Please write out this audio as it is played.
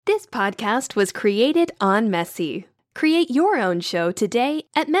This podcast was created on Messy. Create your own show today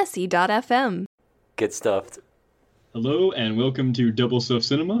at messy.fm. Get stuffed. Hello and welcome to Double Stuff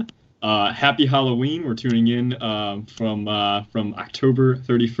Cinema. Happy Halloween. We're tuning in from October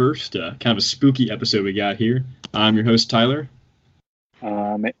 31st. Kind of a spooky episode we got here. I'm your host, Tyler.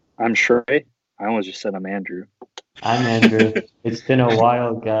 I'm SHREY. I almost just said I'm Andrew. I'm Andrew. It's been a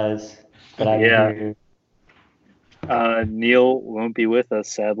while, guys, but I'm here. Neil won't be with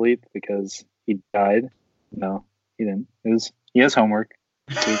us, sadly, because he died. No, he didn't. He has homework.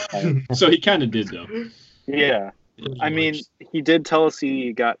 So he kind of did, though. Yeah. I mean, he did tell us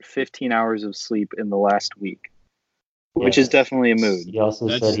he got 15 hours of sleep in the last week, which is definitely a mood. He also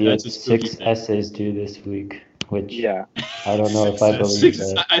said he had 6 essays due this week, which I don't know if I believe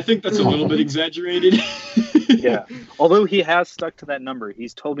that. I think that's a little bit exaggerated. Yeah. Although he has stuck to that number.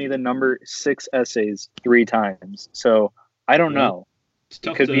 He's told me the number 6 essays 3 times. So I don't know.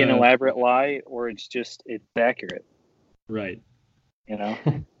 It could be an elaborate lie, or it's accurate. Right. You know?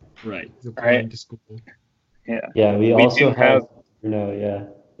 Right. Right. Yeah. Yeah, we also have Bruno,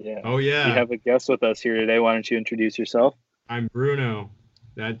 Yeah. Oh, yeah. We have a guest with us here today. Why don't you introduce yourself? I'm Bruno.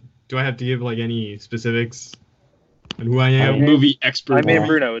 Do I have to give any specifics on who I am? Movie expert. I mean,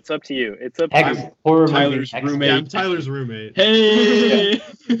 Bruno, it's up to you. Tyler's roommate. Yeah, I'm Tyler's roommate. Hey!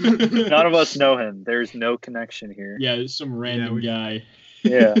 None of us know him. There's no connection here. Yeah, there's some random guy.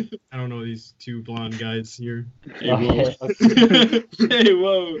 Yeah. I don't know these 2 blonde guys here. Hey, whoa. Hey,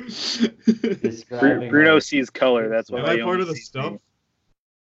 whoa. Bruno sees color. That's why. Am I part of the stuff?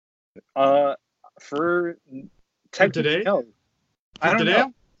 For today? No. I don't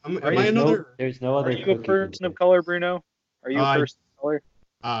know. Am I another? There's no other. Are you a person of color, Bruno? Are you a person of color?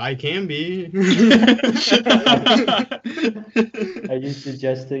 I can be. Are you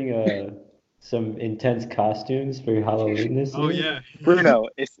suggesting some intense costumes for Halloween this year? Oh, yeah. Bruno,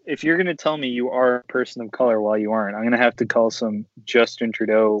 if you're going to tell me you are a person of color while you aren't, I'm going to have to call some Justin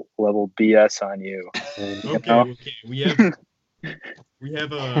Trudeau level BS on you. Okay. We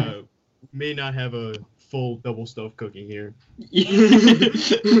may not have a full double stuff cooking here. We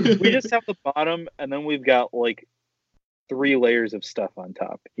just have the bottom, and then we've got 3 layers of stuff on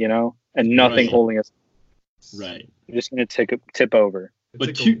top, and nothing holding us. Right. We're just going to tip over.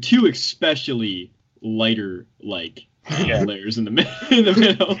 But two especially lighter layers in the middle. And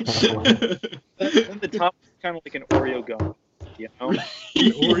the top is kind of like an Oreo gum, An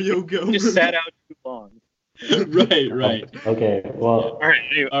Oreo gum. Just sat out too long. Right. Okay. Well. All right.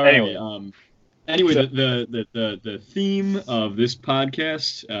 Anyway, the theme of this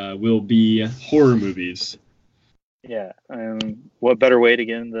podcast will be horror movies. Yeah. What better way to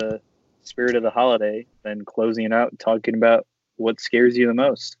get in the spirit of the holiday than closing it out and talking about what scares you the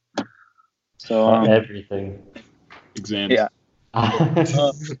most? So everything. Exams. Yeah.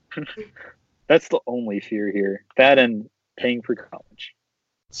 That's the only fear here. That and paying for college.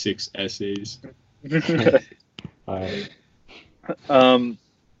 6 essays. All right.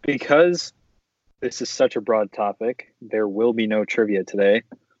 Because this is such a broad topic, there will be no trivia today.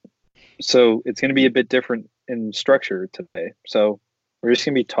 So it's going to be a bit different in structure today. So we're just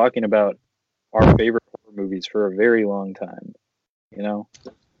going to be talking about our favorite horror movies for a very long time. Okay.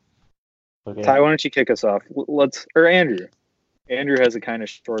 Ty, why don't you kick us off? Or Andrew. Andrew has a kind of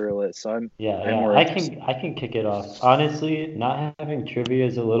shorter list, so I can kick it off. Honestly, not having trivia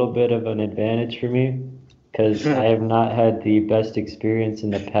is a little bit of an advantage for me because I have not had the best experience in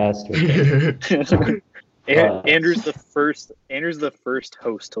the past with it. Andrew's the first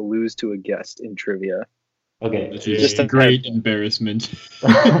host to lose to a guest in trivia. Okay, it's just a great embarrassment.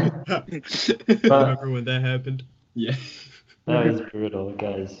 Remember when that happened? Yeah. That was brutal,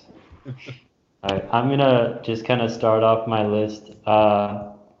 guys. Alright, I'm gonna just kind of start off my list.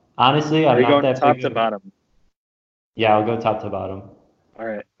 Honestly, I'm not that top big to bottom. Yeah, I'll go top to bottom. All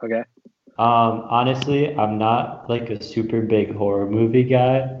right. Okay. Honestly, I'm not a super big horror movie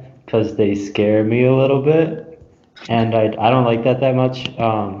guy because they scare me a little bit, and I don't like that much.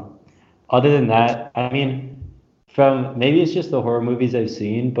 Other than that, I mean, maybe it's just the horror movies I've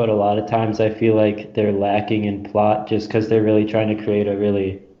seen, but a lot of times I feel like they're lacking in plot just because they're really trying to create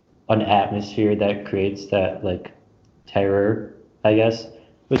an atmosphere that creates that terror, I guess,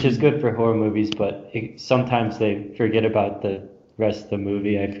 which is good for horror movies, but sometimes they forget about the rest of the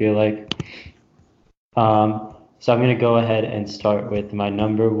movie, I feel like. So I'm going to go ahead and start with my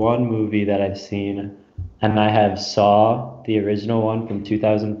number 1 movie that I've seen, and I have Saw, the original one from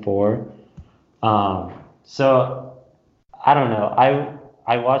 2004. So I don't know.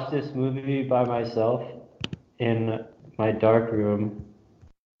 I watched this movie by myself in my dark room,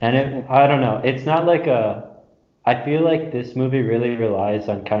 and I don't know. It's not like a I feel like this movie really relies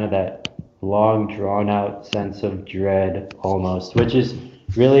on kind of that long, drawn out sense of dread almost, which is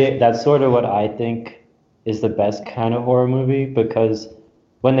really, that's sort of what I think is the best kind of horror movie because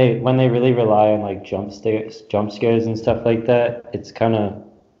when they really rely on like jump scares and stuff like that, it's kind of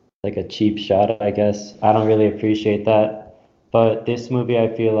like a cheap shot, I guess. I don't really appreciate that. But this movie, I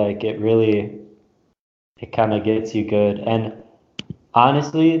feel like it kind of gets you good. And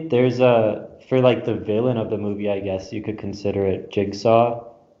honestly, there's a for like the villain of the movie, I guess you could consider it Jigsaw.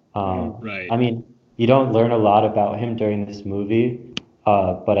 Right. I mean, you don't learn a lot about him during this movie,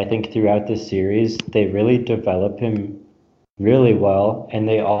 but I think throughout the series, they really develop him really well, and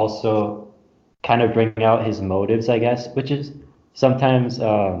they also kind of bring out his motives, I guess, which is sometimes,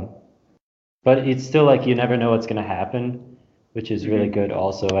 but it's still like you never know what's going to happen, which is really good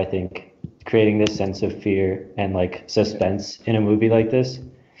also, I think, creating this sense of fear and like suspense in a movie like this.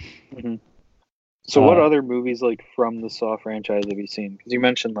 Hmm. So, what Uh, other movies like from the Saw franchise have you seen? Because you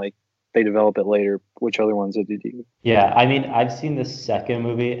mentioned like they develop it later. Which other ones did you? Yeah, I mean, I've seen the second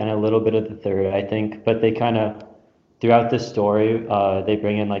movie and a little bit of the third, I think, but they kind of, throughout the story, they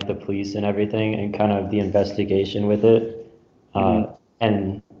bring in like the police and everything and kind of the investigation with it. Hmm.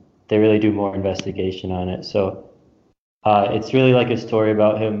 And they really do more investigation on it. So it's really like a story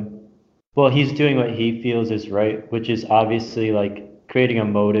about him. Well, he's doing what he feels is right, which is obviously like creating a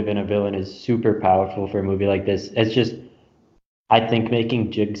motive in a villain is super powerful for a movie like this. It's just I think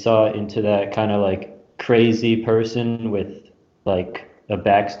making Jigsaw into that kind of like crazy person with like a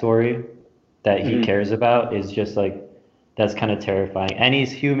backstory that he Hmm. cares about is just like that's kind of terrifying. And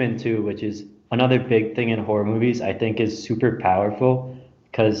he's human too, which is another big thing in horror movies I think is super powerful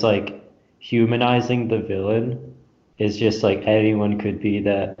because like humanizing the villain is just like anyone could be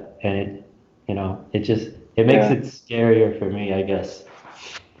that and it makes Yeah. it scarier for me, I guess.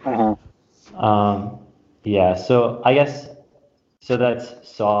 Uh-huh. Um, yeah, so I guess so that's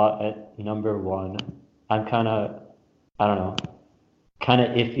Saw at number one. I'm kind of, I don't know, kind of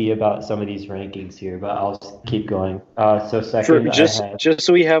iffy about some of these rankings here, but I'll keep going. So For second, I just have just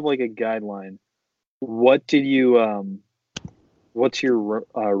so we have like a guideline, what did you what's your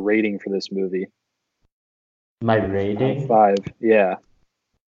rating for this movie my out of rating. 5? Yeah.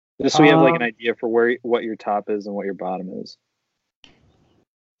 Just so we have like an Um, idea for where what your top is and what your bottom is.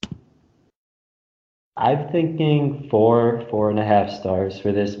 I'm thinking 4.5 stars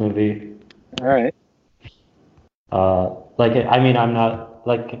for this movie. All right. Like I mean, I'm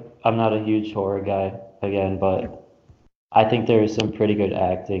not a huge horror guy again, but I think there is some pretty good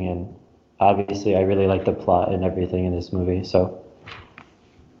acting, and obviously, I really like the plot and everything in this movie. So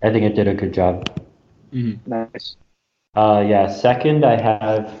I think it did a good job. Nice. Yeah, second I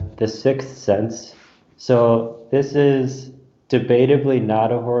have The Sixth Sense. So this is debatably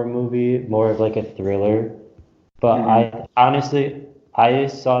not a horror movie, more of like a thriller. But Hmm. I honestly, I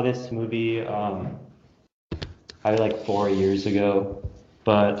saw this movie probably like 4 years ago.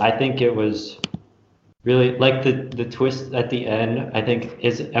 But I think it was really like the twist at the end. I think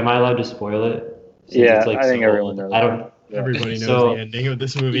is am I allowed to spoil it? Since it's Yeah, like I so think everyone old. knows I that. don't. Yeah. Everybody knows the So ending of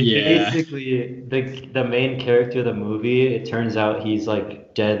this movie. Yeah. basically, the main character of the movie, it turns out he's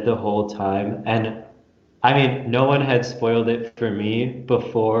like dead the whole time. And I mean, no one had spoiled it for me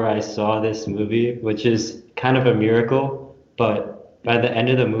before I saw this movie, which is kind of a miracle. But by the end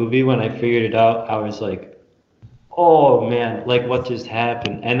of the movie, when I figured it out, I was like, oh man, like what just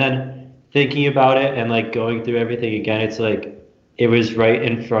happened? And then thinking about it and like going through everything again, it's like it was right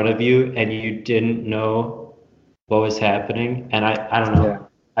in front of you and you didn't know what was happening. And I don't Yeah. know.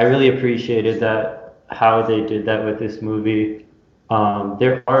 I really appreciated that how they did that with this movie.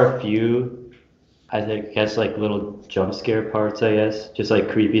 There are a few, I think, guess like little jump scare parts, I guess, just like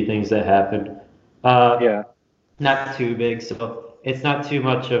creepy things that happen. Uh, Yeah. Not too big, so it's not too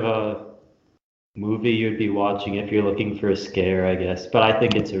much of a movie you'd be watching if you're looking for a scare, I guess. But I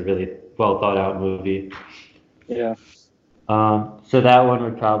think it's a really well thought out movie. Yeah. So that one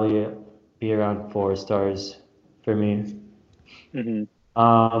would probably be around 4 stars for me. Hmm.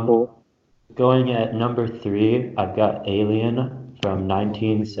 Um, Cool. Going at number three, I've got Alien from Oh yes.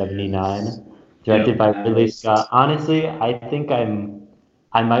 1979, Yep. directed by Ridley Nice. Scott. Honestly,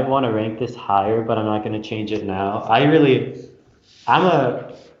 I might want to rank this higher, but I'm not going to change it now. I'm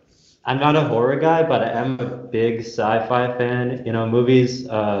a, I'm not a horror guy, but I am a big sci-fi fan. You know, movies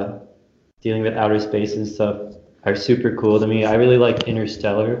dealing with outer space and stuff are super cool to me. I really like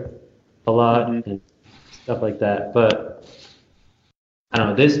Interstellar a Hmm. lot and stuff like that. But I don't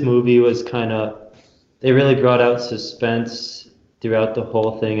know, this movie was kind of, they really brought out suspense throughout the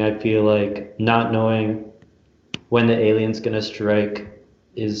whole thing. I feel like not knowing when the alien's gonna strike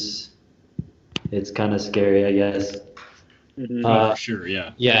is It's kind of scary, I guess. Mhm. For sure,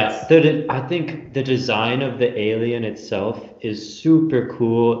 yeah. Yeah, I think the design of the alien itself is super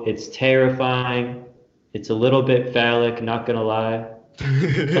cool. It's terrifying. It's a little bit phallic, not gonna lie.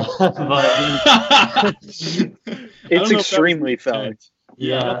 But It's extremely phallic.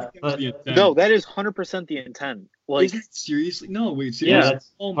 Yeah, I don't yeah, think that was the intent. No, that is 100% the intent. Like, Is it seriously? No, wait, yeah, seriously?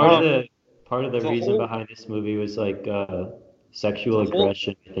 that's Oh part my. of the The reason whole- behind this movie was like sexual The whole-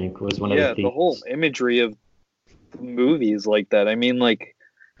 aggression, I think, was one of the the whole themes. imagery of movies like that. I mean, like,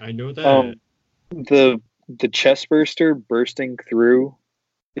 I know that. the chest burster bursting through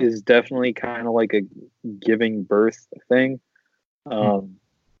is definitely kind of like a giving birth thing. And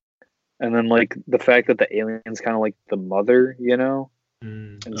then like the fact that the alien's kind of like the mother, you know,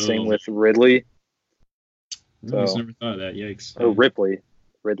 Mm. and same Oh. with Ridley. I just So- never thought of that. Yikes. Oh, Ridley.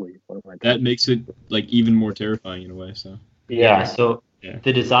 What am I That talking? makes it like even more terrifying in a way. So Yeah, so Yeah.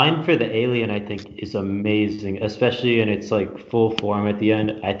 the design for the alien, I think, is amazing, especially in its like full form at the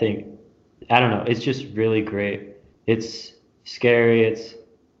end. I think, I don't know, it's just really great. It's scary.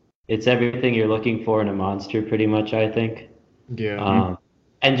 It's everything you're looking for in a monster, pretty much, I think. Yeah.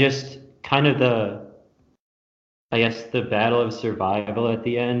 And just kind of I guess the battle of survival at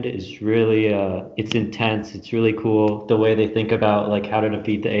the end is really, it's intense. It's really cool the way they think about like how to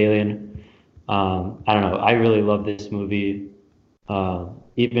defeat the alien. I don't know. I really love this movie.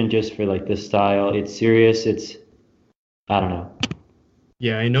 Even just for like the style, it's serious. I don't know.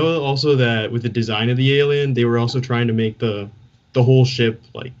 Yeah, I know also that with the design of the alien, they were also trying to make the whole ship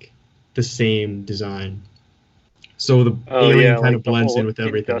like the same design. So the alien kind like of the blends whole in with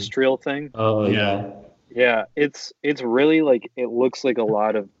everything. industrial thing. Oh Yeah. yeah. Yeah, it's really like it looks like a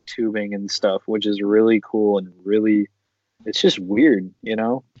lot of tubing and stuff, which is really cool and really, it's just weird, you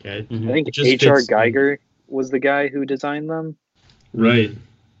know. Yeah, it Mhm. I think just H.R. fits in. Geiger was the guy who designed them. right.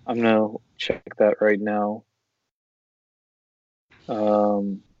 I'm gonna check that right now.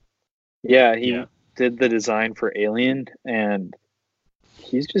 Yeah, he Yeah. did the design for Alien, and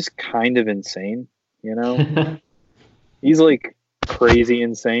he's just kind of insane, you know. He's like crazy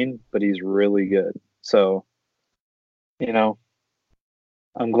insane, but he's really good. So, you know,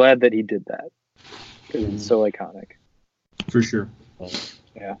 I'm glad that he did that because it's so iconic. For sure.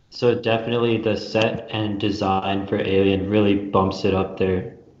 Yeah. So definitely the set and design for Alien really bumps it up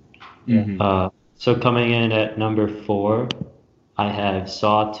there. Mhm. So coming in at number 4, I have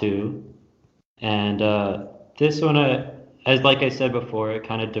Saw 2, and this one, as like I said before, it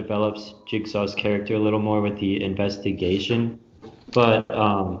kind of develops Jigsaw's character a little more with the investigation. But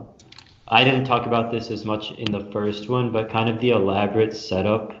I didn't talk about this as much in the first one, but kind of the elaborate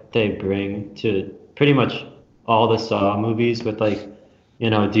setup they bring to pretty much all the Saw movies with like,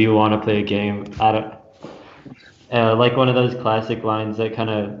 do you want to play a game? I don't. Like one of those classic lines that kind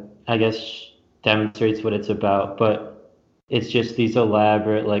of, I guess, demonstrates what it's about, but it's just these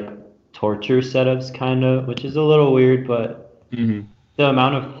elaborate like torture setups, kind of, which is a little weird, but Mhm. the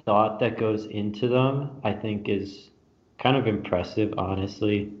amount of thought that goes into them, I think, is kind of impressive,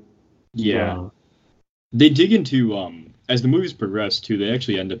 honestly. Yeah. They dig into as the movies progress too, they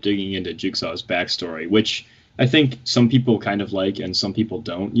actually end up digging into Jigsaw's backstory, which I think some people kind of like and some people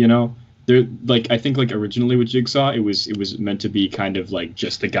don't, you know. They're like I think like originally with Jigsaw, it was meant to be kind of like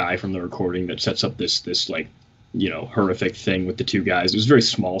just the guy from the recording that sets up this like, horrific thing with the two guys. It was very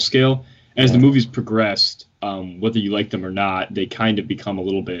small scale. As the movies progressed, whether you like them or not, they kind of become a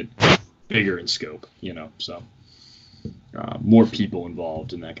little bit bigger in scope, so more people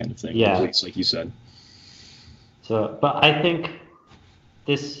involved in that kind of thing. Yeah. Police, like you said. So, but I think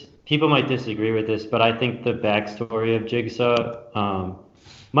people might disagree with this, but I think the backstory of Jigsaw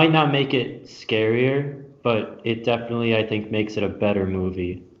might not make it scarier, but it definitely, I think, makes it a better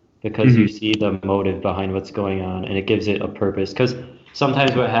movie because you see the motive behind what's going on and it gives it a purpose. Because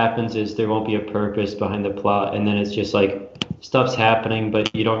sometimes what happens is there won't be a purpose behind the plot, and then it's just like stuff's happening,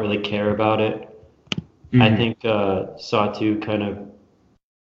 but you don't really care about it. I think Saw 2 kind of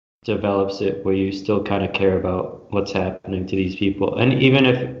develops it where you still kind of care about what's happening to these people. And even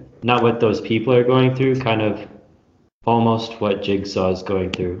if not what those people are going through, kind of almost what Jigsaw is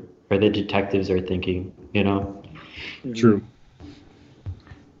going through or the detectives are thinking, True.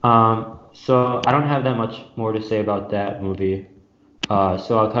 So I don't have that much more to say about that movie.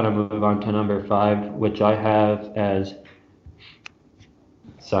 So I'll kind of move on to number 5, which I have as...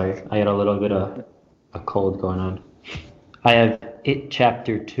 Sorry, I got a little bit of a cold going on. I have It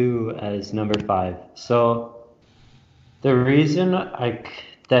Chapter 2 as number 5. So the reason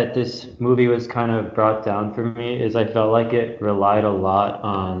that this movie was kind of brought down for me is I felt like it relied a lot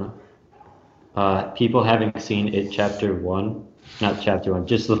on people having seen It Chapter 1. Not Chapter 1,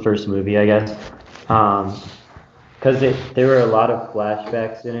 just the first movie, I guess. Because there were a lot of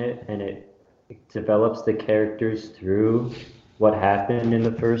flashbacks in it, and it develops the characters through what happened in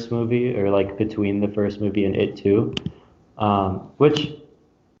the first movie, or like between the first movie and it too. Which,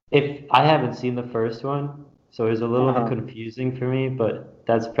 if I haven't seen the first one, so it was a little confusing for me, but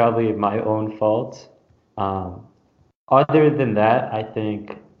that's probably my own fault. Other than that, I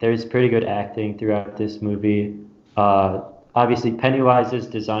think there's pretty good acting throughout this movie. Obviously, Pennywise's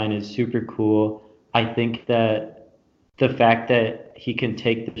design is super cool. I think that the fact that he can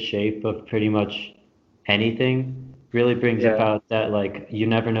take the shape of pretty much anything really brings about that, like, you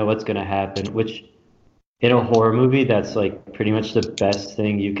never know what's going to happen, which in a horror movie, that's like pretty much the best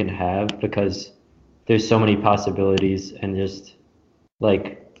thing you can have, because there's so many possibilities, and just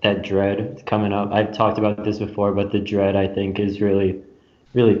like that dread coming up. I've talked about this before, but the dread, I think, is really,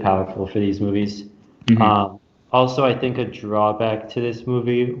 really powerful for these movies. Also, I think a drawback to this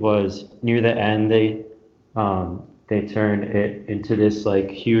movie was near the end, they turn it into this like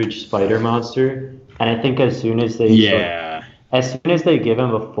huge spider monster, and I think as soon as they give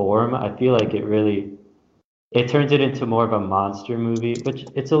him a form, I feel like it turns it into more of a monster movie, which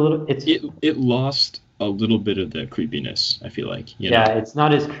it lost a little bit of the creepiness, I feel like. You know? It's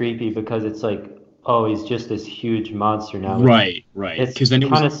not as creepy because it's like, oh, he's just this huge monster now. Right. Because then it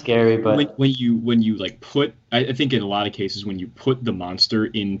was kind of scary, but when you like put, I think in a lot of cases when you put the monster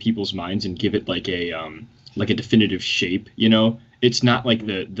in people's minds and give it like a definitive shape, you know, it's not like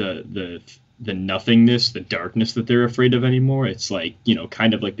the nothingness, the darkness that they're afraid of anymore. It's like, you know,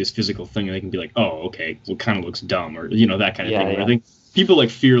 kind of like this physical thing, and they can be like, oh, okay, well, it kind of looks dumb, or, you know, that kind of thing. Yeah. I think people like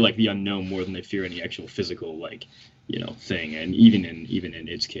fear like the unknown more than they fear any actual physical, like, you know, thing. And even in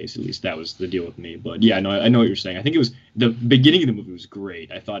its case, at least that was the deal with me. But yeah, I know what you're saying. I think it was the beginning of the movie was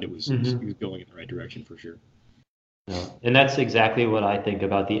great. I thought it was going in the right direction for sure. Yeah. And that's exactly what I think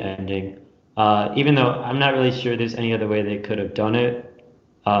about the ending. Even though I'm not really sure there's any other way they could have done it.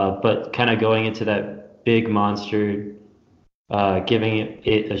 But kind of going into that big monster, giving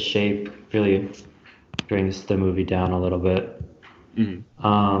it a shape really brings the movie down a little bit.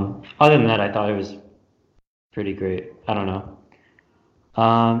 Other than that, I thought it was pretty great. I don't know.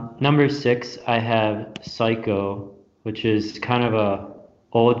 Number 6, I have Psycho, which is kind of a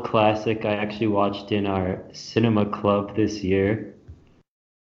old classic I actually watched in our cinema club this year.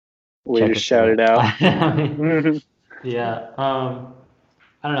 Way to shout it out. Yeah.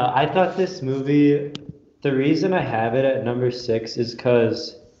 I don't know. I thought this movie, the reason I have it at number 6 is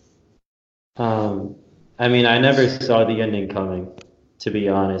because, I mean, I never saw the ending coming, to be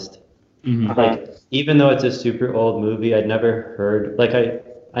honest. Like, even though it's a super old movie, I'd never heard, like,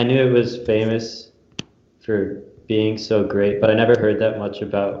 I knew it was famous for being so great, but I never heard that much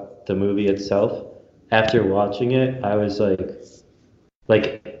about the movie itself. After watching it, I was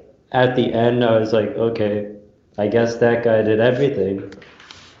like, at the end, I was like, okay, I guess that guy did everything.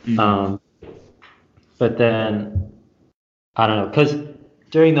 But then, I don't know, because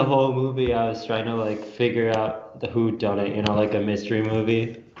during the whole movie, I was trying to like figure out the whodunit, you know, like a mystery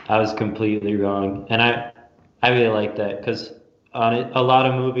movie. I was completely wrong, and I really like that, because on a lot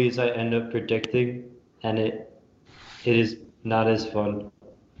of movies I end up predicting, and it is not as fun.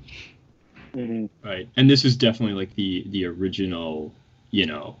 Right, and this is definitely like the original, you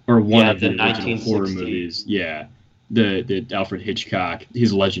know, or one of the original horror movies. Yeah. The Alfred Hitchcock,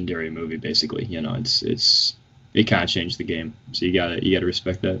 his legendary movie, basically. You know, it kind of changed the game. So you gotta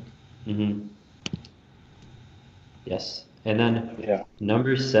respect that. Yes, and then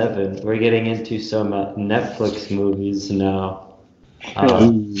number 7, we're getting into some Netflix movies now.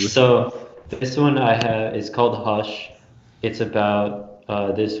 So this one I have is called Hush. It's about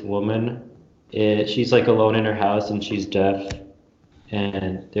this woman. She's like alone in her house and she's deaf.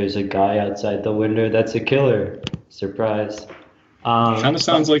 And there's a guy outside the window that's a killer. Surprise. Kind of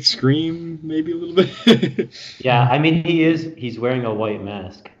sounds like Scream, maybe a little bit. Yeah, I mean, he's wearing a white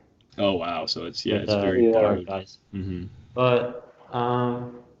mask. Oh, wow. So it's very dark. Eyes. But, I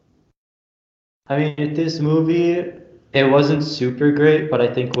mean, this movie, it wasn't super great, but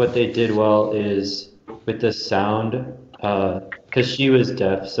I think what they did well is with the sound, because she was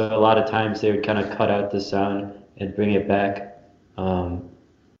deaf, so a lot of times they would kind of cut out the sound and bring it back.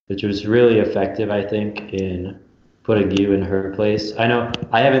 Which was really effective, I think, in putting you in her place. I know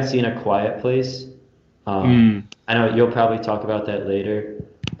I haven't seen A Quiet Place. I know you'll probably talk about that later,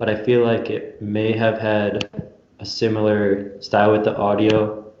 but I feel like it may have had a similar style with the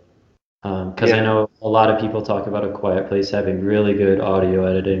audio, because I know a lot of people talk about A Quiet Place having really good audio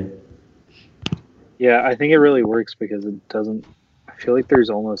editing. Yeah, I think it really works because it doesn't, I feel like there's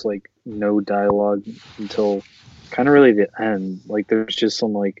almost like no dialogue until kind of really the end. Like there's just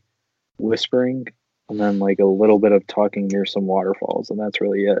some like whispering and then like a little bit of talking near some waterfalls, and that's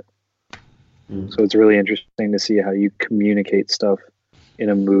really it. So it's really interesting to see how you communicate stuff in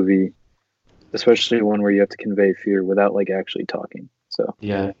a movie, especially one where you have to convey fear without like actually talking. So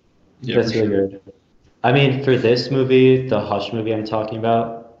yeah, that's really good. I mean, for this movie, the Hush movie I'm talking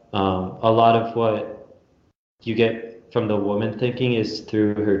about, a lot of what you get from the woman thinking is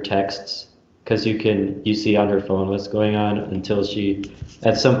through her texts, because you see on her phone what's going on until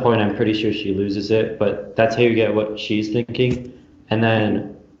at some point, I'm pretty sure she loses it, but that's how you get what she's thinking. And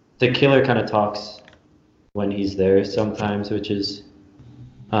then the killer kind of talks when he's there sometimes, which is,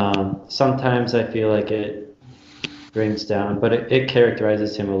 sometimes I feel like it brings down, but it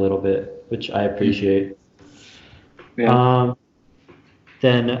characterizes him a little bit, which I appreciate. yeah.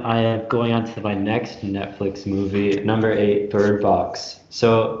 Then I am going on to my next Netflix movie, number 8, Bird Box.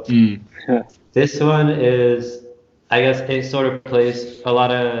 So this one is, I guess it sort of plays a lot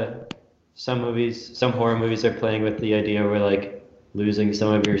of some horror movies are playing with the idea where like losing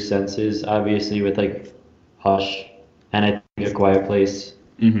some of your senses, obviously with like Hush and I think A Quiet Place,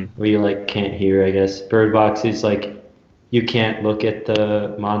 where you like can't hear, I guess. Bird Box is like you can't look at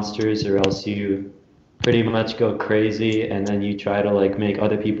the monsters or else you pretty much go crazy, and then you try to like make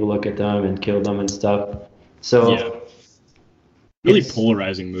other people look at them and kill them and stuff. So really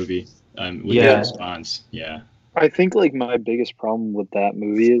polarizing movie with the response. Yeah. I think like my biggest problem with that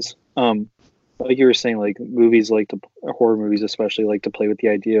movie is like you were saying, like horror movies especially like to play with the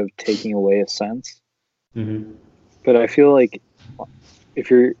idea of taking away a sense. But I feel like if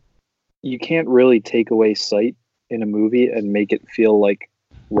you can't really take away sight in a movie and make it feel like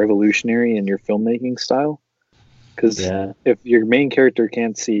revolutionary in your filmmaking style, because if your main character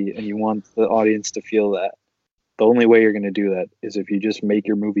can't see and you want the audience to feel that, the only way you're going to do that is if you just make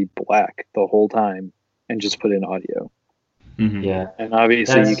your movie black the whole time and just put in audio. And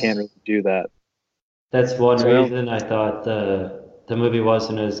obviously you can't really do that. That's one reason I thought the movie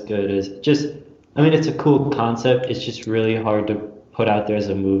wasn't as good as I mean, it's a cool concept, it's just really hard to put out there as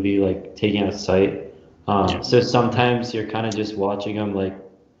a movie, like taking out sight. So sometimes you're kind of just watching them like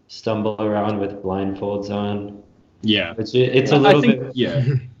stumble around with blindfolds on. Yeah. It's a little bit. Yeah.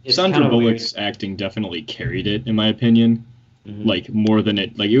 Sandra Bullock's acting definitely carried it, in my opinion. Like more than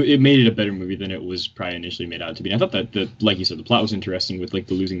it made it a better movie than it was probably initially made out to be. And I thought that like you said, the plot was interesting with like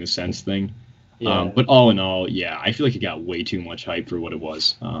the losing the sense thing. But all in all, I feel like it got way too much hype for what it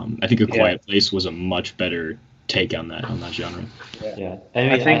was. I think A Quiet Place was a much better take on that genre. Yeah.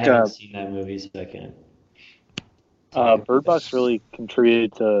 I think I haven't seen that movie, so I can't. Bird Box really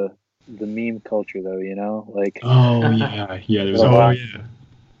contributed to the meme culture, though. You know, like there's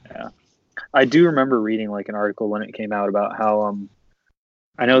yeah. I do remember reading like an article when it came out about how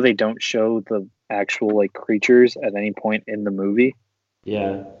I know they don't show the actual like creatures at any point in the movie.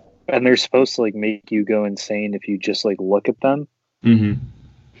 Yeah. And they're supposed to like make you go insane if you just like look at them.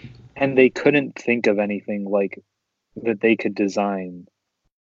 And they couldn't think of anything like that they could design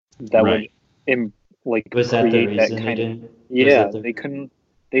that would was that the reason they didn't? They couldn't.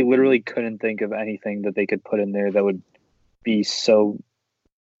 They literally couldn't think of anything that they could put in there that would be so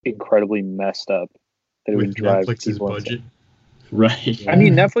incredibly messed up that it would drive Netflix's people budget. insane. Right. I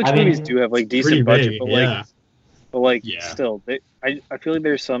mean, Netflix movies do have like decent budget, big, but still, I feel like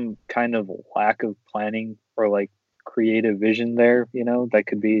there's some kind of lack of planning or like creative vision there. You know, that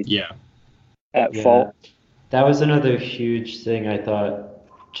could be at fault. That was another huge thing I thought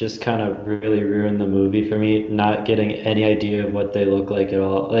just kind of really ruined the movie for me, not getting any idea of what they look like at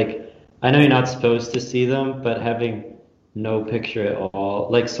all. Like, I know you're not supposed to see them, but having no picture at all.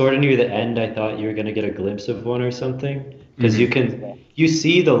 Like, sort of near the end, I thought you were going to get a glimpse of one or something. Because you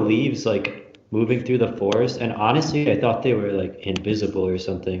see the leaves, like, moving through the forest. And honestly, I thought they were, like, invisible or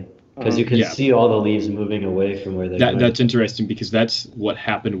something. Because you can see all the leaves moving away from where they're going. That's interesting, because that's what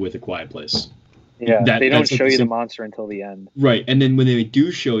happened with A Quiet Place. Yeah, they don't show you the monster until the end. Right, and then when they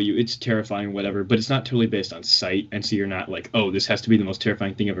do show you, it's terrifying or whatever, but it's not totally based on sight, and so you're not like, oh, this has to be the most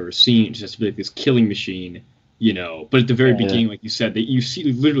terrifying thing I've ever seen. It just has to be like this killing machine, you know. But at the very beginning, like you said, you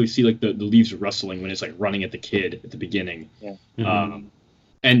literally see like the leaves rustling when it's like running at the kid at the beginning. Yeah.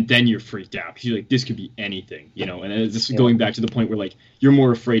 And then you're freaked out because you're like, this could be anything, you know. And this is going back to the point where like you're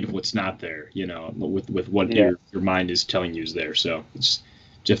more afraid of what's not there, you know, with what your mind is telling you is there. So it's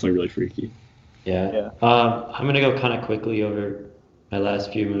definitely really freaky. I'm going to go kind of quickly over my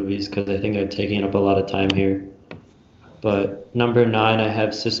last few movies because I think I'm taking up a lot of time here. But number 9, I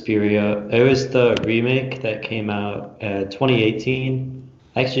have Suspiria. It was the remake that came out 2018.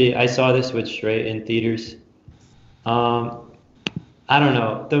 Actually, I saw this with SHREY in theaters. I don't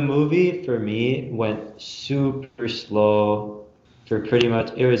know. The movie, for me, went super slow. for pretty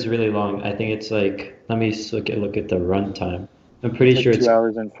much. It was really long. I think it's like, let me look at the runtime. I'm pretty Like sure it's 2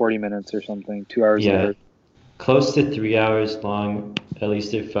 hours and 40 minutes or something. 2 hours and yeah, 30. close to 3 hours long. At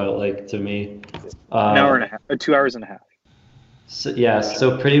least it felt like to me. An hour and a half. 2 hours and a half. So, yeah,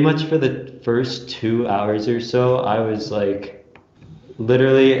 so pretty much for the first 2 hours or so, I was like,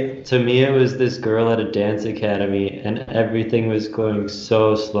 literally, to me, it was this girl at a dance academy, and everything was going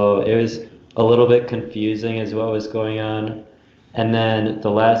so slow. It was a little bit confusing as what was going on. And then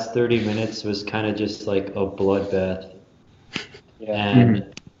the last 30 minutes was kind of just like a bloodbath. Yeah.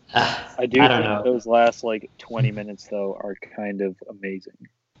 And I do I don't think know. those last like 20 minutes though are kind of amazing.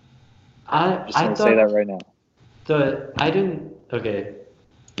 Just I gonna say that right now. I didn't. Okay.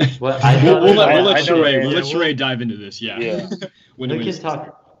 What I thought. We'll I let know, SHREY dive into this. Yeah. Yeah. We can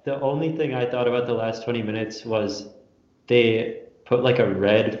talk. The only thing I thought about the last 20 minutes was they put like a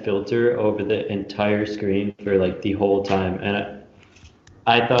red filter over the entire screen for like the whole time, and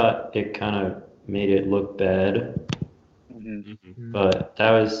I thought it kind of made it look bad. Mm-hmm. But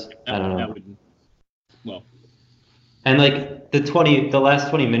that was, I don't know. Well. And like the last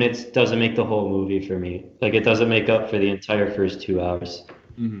 20 minutes doesn't make the whole movie for me. Like it doesn't make up for the entire first 2 hours.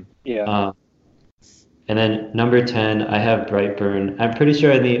 Mm-hmm. Yeah. And then number 10, I have Brightburn. I'm pretty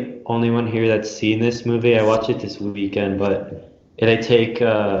sure I'm the only one here that's seen this movie. I watched it this weekend, but it's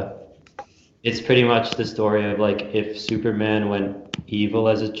pretty much the story of like if Superman went evil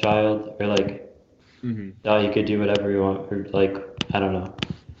as a child, or like he could do whatever he want, or like I don't know.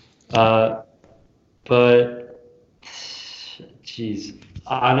 But jeez,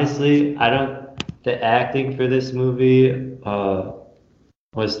 honestly, the acting for this movie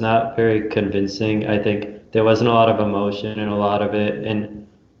was not very convincing. I think there wasn't a lot of emotion in a lot of it, and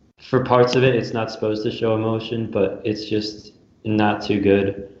for parts of it, it's not supposed to show emotion, but it's just not too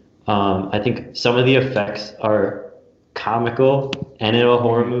good. I think some of the effects are comical, and in a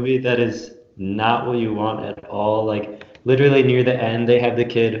horror movie, that is not what you want at all. Like literally near the end, they have the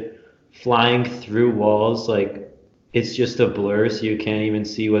kid flying through walls, like it's just a blur, so you can't even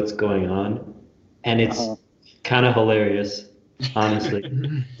see what's going on, and it's kind of hilarious, honestly.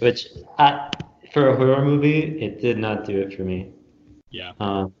 Which for a horror movie, it did not do it for me. Yeah.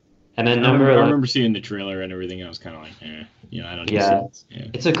 And then I remember seeing the trailer and everything, and I was kind of like, I don't know. Yeah,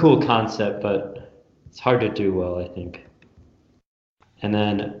 it's a cool concept, but it's hard to do well, I think. And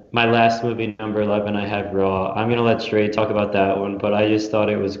then my last movie, number 11, I have Raw. I'm gonna let SHREY talk about that one, but I just thought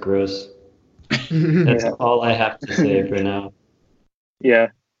it was gross. That's all I have to say for now. Yeah,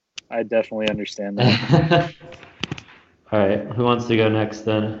 I definitely understand that. All right, who wants to go next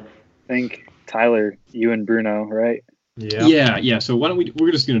then? I think Tyler, you and Bruno, right? Yeah. So why don't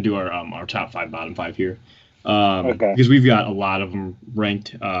we're just gonna do our top 5, bottom 5 here, Okay. because we've got a lot of them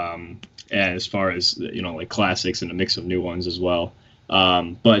ranked, as far as like classics and a mix of new ones as well.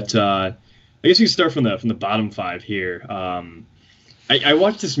 But I guess we can start from the bottom 5 here. I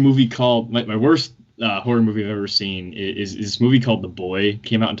watched this movie called my worst horror movie I've ever seen is this movie called The Boy. It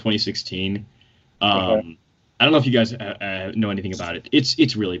came out in 2016. Okay. I don't know if you guys know anything about it.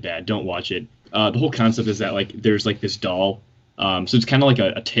 It's really bad. Don't watch it. The whole concept is that like there's like this doll. So it's kind of like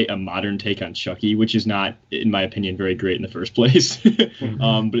a modern take on Chucky, which is not, in my opinion, very great in the first place.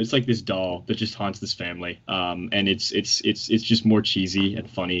 But it's like this doll that just haunts this family, and it's just more cheesy and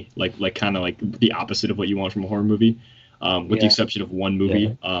funny, like kind of like the opposite of what you want from a horror movie, with the exception of one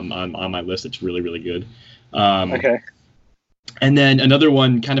movie on my list that's really really good. Okay. And then another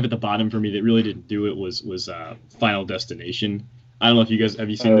one, kind of at the bottom for me, that really didn't do it was Final Destination. I don't know if you guys have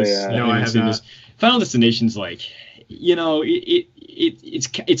you seen this? Yeah. No, I have not. This? Final Destination's like,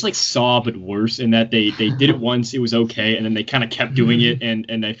 it's like Saw but worse in that they did it once, it was okay, and then they kind of kept doing it,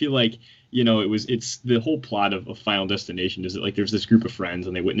 and I feel like it's the whole plot of Final Destination is that like there's this group of friends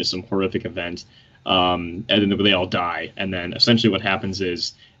and they witness some horrific event, and then they all die, and then essentially what happens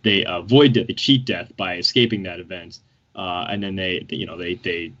is they avoid death, they cheat death by escaping that event, and then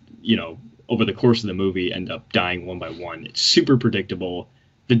they over the course of the movie end up dying one by one. It's super predictable.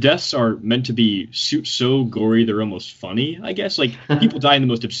 The deaths are meant to be so gory they're almost funny, I guess. Like people die in the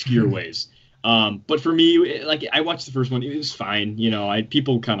most obscure ways. But for me, like I watched the first one, it was fine.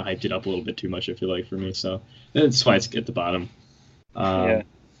 People kind of hyped it up a little bit too much, I feel like, for me. So that's why it's at the bottom. Yeah.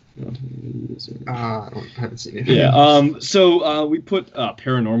 I haven't seen it. Yeah. So we put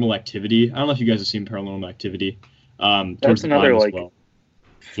Paranormal Activity. I don't know if you guys have seen Paranormal Activity. That's another like well.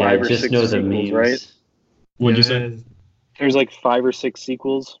 5 or just 6 know the sequels, memes. right? What'd you say? There's like 5 or 6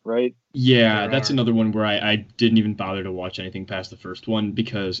 sequels, right? Yeah, There that's are. another one where I didn't even bother to watch anything past the first one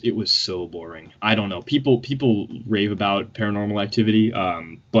because it was so boring. I don't know. People rave about Paranormal Activity,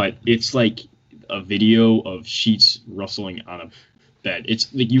 but it's like a video of sheets rustling on bed.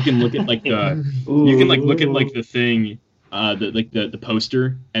 It's like you can look at like the look at like the thing, the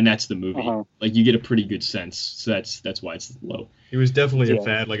poster, and that's the movie. Like you get a pretty good sense. So that's why it's low. It was definitely a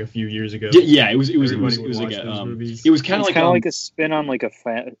fad like a few years ago. Yeah, it was like a it was kind of like a spin on like a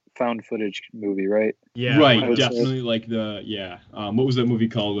found footage movie, right? Yeah, right. Definitely like what was that movie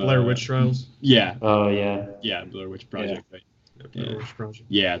called? Blair Witch Trials. Yeah. Oh yeah. Yeah, Blair Witch Project. Yeah. Right. Blair Witch Project.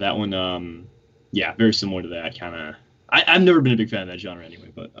 Yeah, that one. Yeah, very similar to that kind of. I've never been a big fan of that genre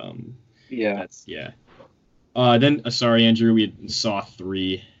anyway, but that's then sorry, Andrew, we had Saw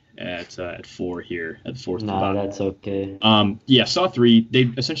 3 at 4 here at the fourth. Nah, that's okay. Saw 3. They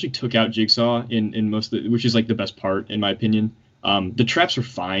essentially took out Jigsaw in most of which is like the best part in my opinion. The traps are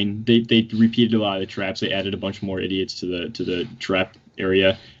fine. They repeated a lot of the traps. They added a bunch more idiots to the trap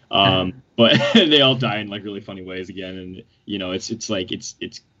area. But they all die in like really funny ways again, and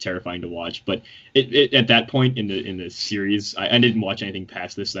it's terrifying to watch. But it at that point in the series, I didn't watch anything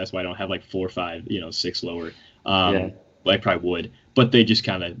past this. So that's why I don't have like 4 or 5, 6 lower. But I probably would. But they just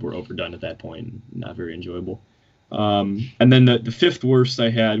kind of were overdone at that point, and not very enjoyable. And then the fifth worst I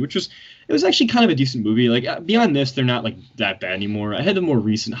had, it was actually kind of a decent movie. Like beyond this, they're not like that bad anymore. I had the more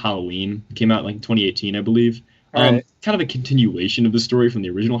recent Halloween, came out like in 2018, I believe. Kind of a continuation of the story from the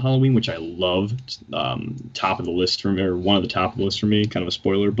original Halloween, which I love. Top of the list for me, or one of the top of the list for me. Kind of a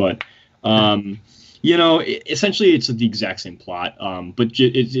spoiler, but essentially it's the exact same plot. But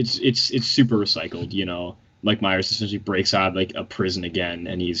it's super recycled. Mike Myers essentially breaks out of like a prison again,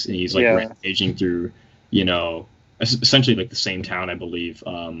 and he's like rampaging through, essentially like the same town, I believe.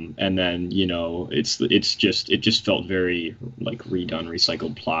 And then it just felt very like redone,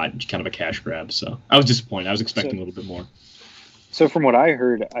 recycled plot, kind of a cash grab. So I was disappointed. I was expecting a little bit more. So from what I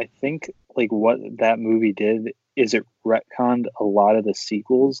heard, I think like what that movie did is it retconned a lot of the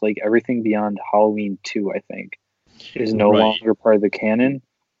sequels, like everything beyond Halloween 2, I think, is no longer part of the canon.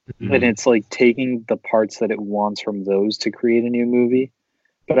 Mm-hmm. And it's like taking the parts that it wants from those to create a new movie.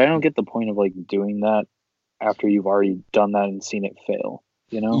 But I don't get the point of like doing that after you've already done that and seen it fail,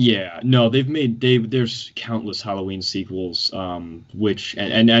 Yeah, no, there's countless Halloween sequels, which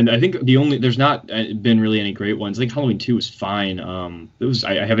and I think there's not been really any great ones. I think Halloween 2 was fine.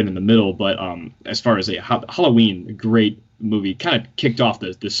 I have it in the middle, but as far as Halloween, a great movie, kind of kicked off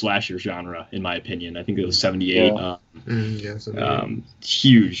the slasher genre, in my opinion. I think it was 78. Yeah. 78.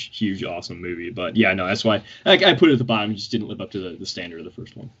 Huge, awesome movie. But yeah, no, that's why I put it at the bottom. It just didn't live up to the standard of the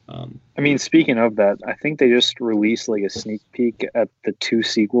first one. I mean, speaking of that, I think they just released like a sneak peek at the 2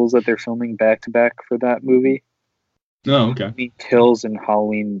 sequels that they're filming back to back for that movie. Oh, okay. Halloween Kills and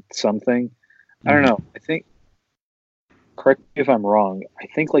Halloween something. I don't know. I think, correct me if I'm wrong, I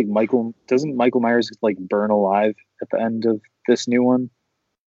think like Michael Myers like burn alive at the end of this new one?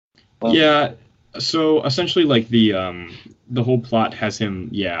 Yeah. So essentially, like the whole plot has him.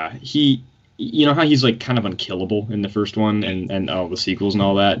 Yeah, how he's like kind of unkillable in the first one and all the sequels and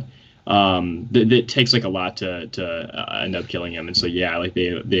all that. It takes like a lot to end up killing him, and so like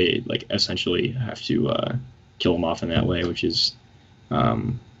they like essentially have to kill him off in that way, which is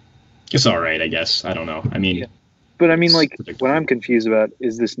it's all right, I guess. I don't know. I mean. Yeah. But I mean, like, what I'm confused about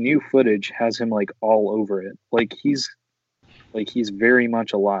is this new footage has him like all over it. Like he's very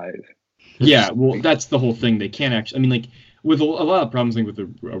much alive. Yeah, well, that's the whole thing. They can't actually. I mean, like, with a lot of problems with the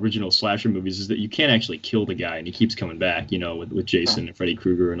original slasher movies is that you can't actually kill the guy, and he keeps coming back. With Jason and Freddy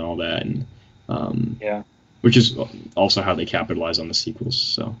Krueger and all that, and which is also how they capitalize on the sequels.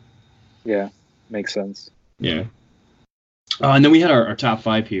 So. Yeah, makes sense. Yeah. And then we had our top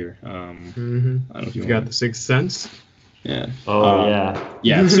 5 here. I don't know if you got The Sixth Sense. Yeah. Oh yeah.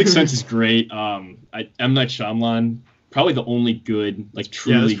 Yeah, The Sixth Sense is great. M. Night Shyamalan, probably the only good, like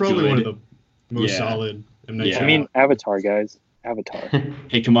truly good. Yeah, that's probably one of the most solid M. Night Shyamalan. I mean, Avatar, guys. Avatar.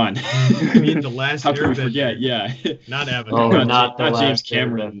 Hey, come on. I mean, The Last How can we forget? Yeah. Not Avatar. Oh, not James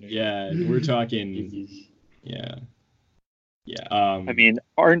Cameron. Yeah, we're talking. Yeah. Yeah. I mean,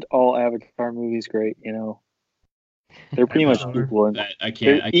 aren't all Avatar movies great? They're pretty much equal. I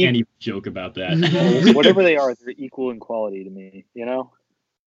can't even joke about that. Whatever they are, they're equal in quality to me.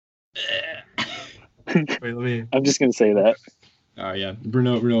 Wait, I'm just gonna say that. Oh yeah,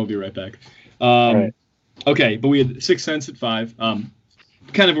 Bruno will be right back. All right. Okay, but we had Sixth Sense at 5. Kind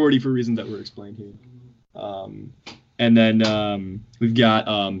of already for reasons that were explained here. And then we've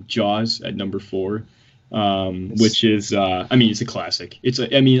got Jaws at number 4. Which is, it's a classic. I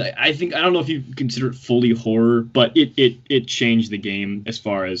don't know if you consider it fully horror, but it changed the game as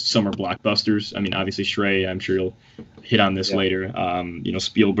far as summer blockbusters. I mean, obviously SHREY, I'm sure you'll hit on this later.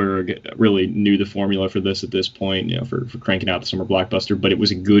 Spielberg really knew the formula for this at this point, for cranking out the summer blockbuster, but it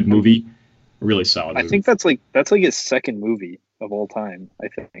was a good movie. really solid movie. I think that's like his second movie of all time, I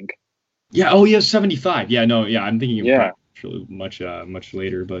think. Yeah. Oh, yeah. 75. Yeah. No. Yeah. I'm thinking Yeah. probably much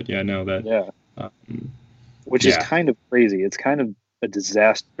later, but yeah. No. That. Yeah. Which yeah. is kind of crazy. It's kind of a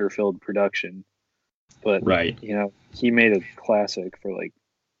disaster-filled production, but Right. you know, he made a classic for like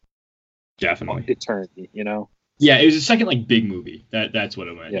Definitely. eternity. You know. Yeah. It was a second like big movie. That's what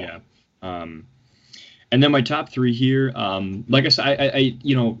it meant. Yeah. And then my top three here, like I said,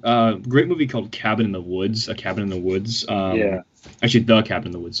 I great movie called Cabin in the Woods, A Cabin in the Woods. Actually, The Cabin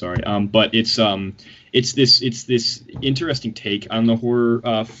in the Woods. Sorry. But it's this interesting take on the horror,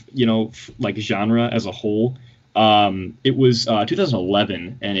 like genre as a whole. It was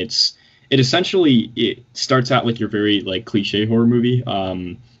 2011, and it essentially starts out like your very like cliche horror movie,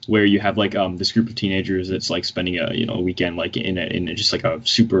 where you have like this group of teenagers that's like spending a weekend like in just like a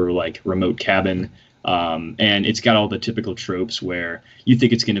super like remote cabin. And it's got all the typical tropes where you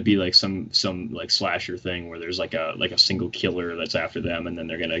think it's going to be like some like slasher thing where there's like a single killer that's after them, and then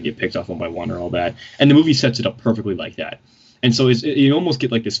they're going to get picked off one by one or all that. And the movie sets it up perfectly like that. And so you almost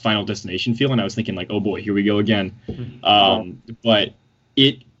get like this Final Destination feel. And I was thinking like, oh boy, here we go again. But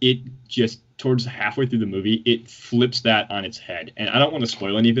it just towards halfway through the movie, it flips that on its head. And I don't want to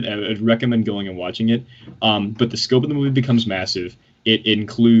spoil any of it. I would recommend going and watching it. But the scope of the movie becomes massive. It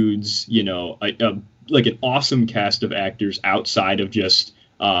includes, like an awesome cast of actors outside of just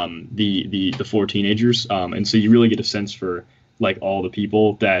the four teenagers, and so you really get a sense for like all the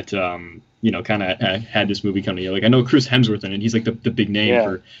people that kind of had this movie come together. Like I know Chris Hemsworth in it; he's like the big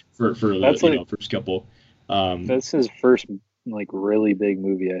name for the first couple. That's his first like really big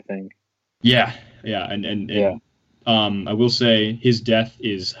movie, I think. Yeah, and I will say his death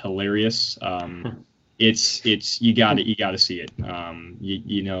is hilarious. It's you gotta see it. Chris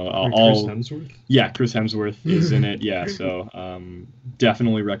Hemsworth? Yeah, Chris Hemsworth is in it. Yeah, so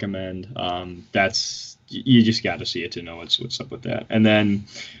definitely recommend. You just got to see it to know what's up with that. And then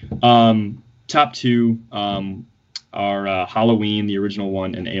top two are Halloween, the original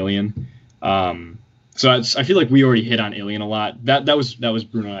one, and Alien. So I feel like we already hit on Alien a lot. That was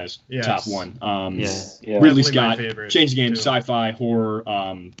Bruno F's top one. Ridley Scott, changed the game, sci-fi, horror,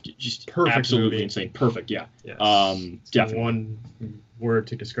 just perfect absolutely movie. Insane. Perfect, yeah. Yes. Definitely. One word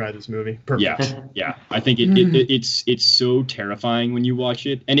to describe this movie. Perfect. Yeah. I think it's so terrifying when you watch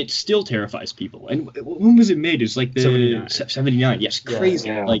it, and it still terrifies people. And when was it made? It's like the 79. Yes, crazy.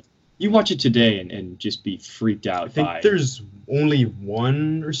 Yeah. Like you watch it today and just be freaked out. I think there's only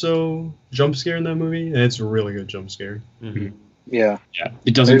one or so jump scare in that movie, and it's a really good jump scare. Mm-hmm. Yeah.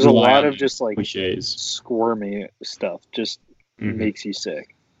 It doesn't. There's a lot of just like cliches, squirmy stuff. Just makes you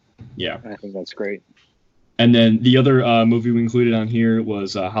sick. Yeah, I think that's great. And then the other movie we included on here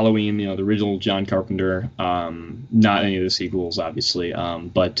was Halloween. The original John Carpenter. Not any of the sequels, obviously.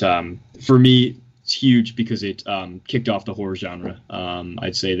 But for me, it's huge because it kicked off the horror genre.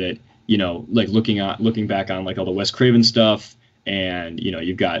 I'd say that. Like looking back on like all the Wes Craven stuff, and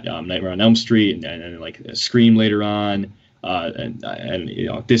you've got Nightmare on Elm Street, and like Scream later on, and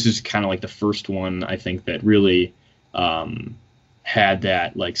this is kind of like the first one I think that really had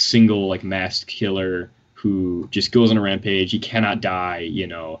that like single like masked killer who just goes on a rampage. He cannot die.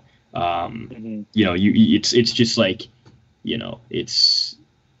 It's just like it's.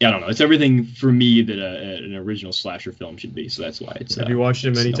 I don't know. It's everything for me that an original slasher film should be. So that's why it's. Have you watched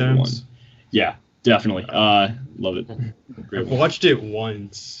it many times? One. Yeah, definitely. Love it. Great. I've watched it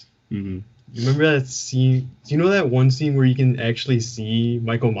once. Mm-hmm. You remember that scene? Do you know that one scene where you can actually see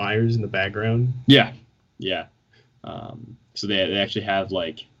Michael Myers in the background? Yeah. So they actually have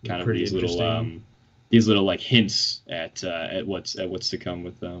like kind of these little like hints at what's to come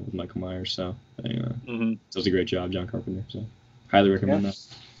with Michael Myers. So anyway, does a great job, John Carpenter. So highly recommend that.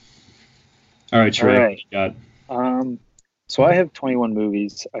 All right, Shrey, what you got? So I have 21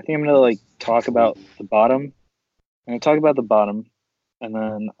 movies. I think I'm gonna like talk about the bottom. I'm gonna talk about the bottom, and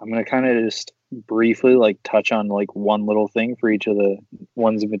then I'm gonna kind of just briefly like touch on like one little thing for each of the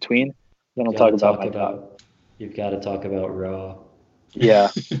ones in between. Then I'll talk about my top. You've got to talk about Raw. Yeah,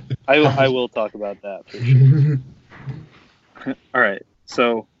 I will talk about that for sure. All right,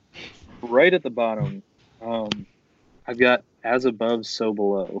 so right at the bottom, I've got As Above, So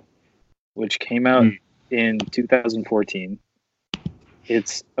Below, which came out in 2014.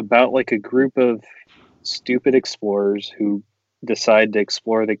 It's about like a group of stupid explorers who decide to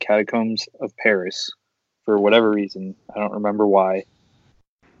explore the catacombs of Paris for whatever reason. I don't remember why.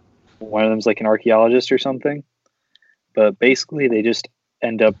 One of them's like an archaeologist or something. But basically they just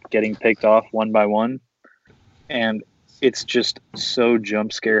end up getting picked off one by one. And it's just so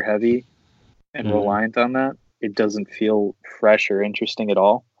jump scare heavy and reliant on that. It doesn't feel fresh or interesting at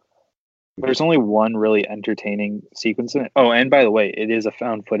all. There's only one really entertaining sequence in it. Oh, and by the way, it is a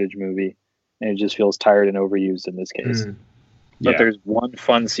found footage movie, and it just feels tired and overused in this case. But there's one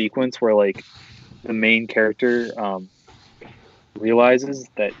fun sequence where like the main character realizes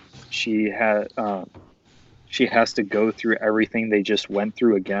that she has to go through everything they just went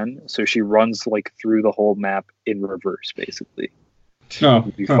through again. So she runs like through the whole map in reverse, basically.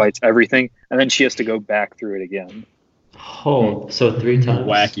 She fights everything, and then she has to go back through it again. Oh, so 3 times.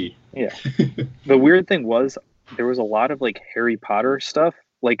 Wacky. Yeah. The weird thing was there was a lot of like Harry Potter stuff.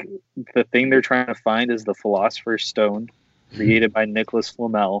 Like the thing they're trying to find is the Philosopher's Stone, created by Nicholas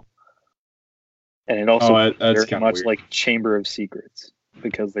Flamel. And it also very much weird. like Chamber of Secrets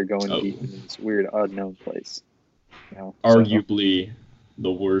because they're going deep in this weird unknown place. You know, arguably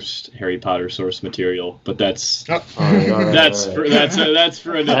the worst Harry Potter source material, but that's Right. that's for another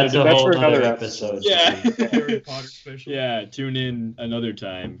That's a whole other episode. Yeah. Harry Potter special. Yeah, tune in another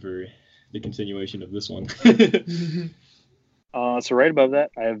time for the continuation of this one. So right above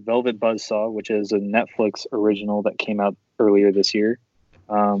that, I have Velvet Buzzsaw, which is a Netflix original that came out earlier this year.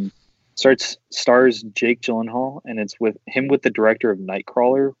 Stars Jake Gyllenhaal, and it's with the director of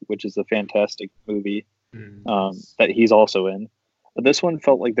Nightcrawler, which is a fantastic movie that he's also in. But this one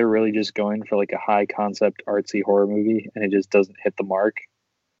felt like they're really just going for like a high concept artsy horror movie, and it just doesn't hit the mark.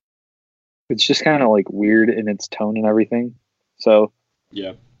 It's just kind of like weird in its tone and everything. So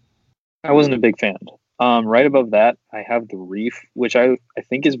yeah, I wasn't a big fan. Right above that, I have The Reef, which I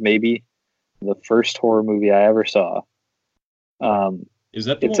think is maybe the first horror movie I ever saw. Is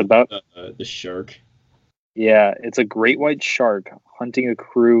that it's one about with the shark? Yeah, it's a great white shark hunting a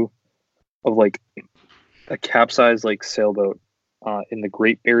crew of like a capsized like sailboat in the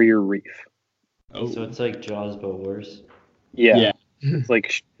Great Barrier Reef. Oh, So it's like Jaws but worse. Yeah. It's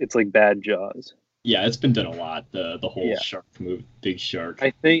like bad Jaws. Yeah, it's been done a lot. The whole shark movie, big shark.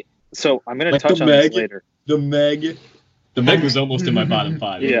 I think so. I'm gonna Like touch the on Meg. this later. The Meg was almost in my bottom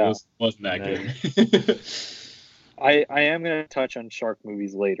 5. Yeah. It wasn't that good. I am gonna touch on shark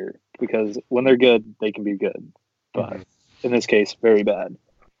movies later because when they're good, they can be good. But in this case, very bad.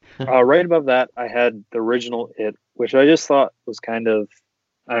 Right above that, I had the original It, which I just thought was kind of,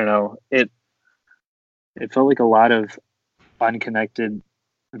 I don't know, it felt like a lot of unconnected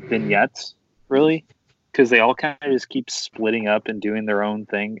vignettes, really, because they all kind of just keep splitting up and doing their own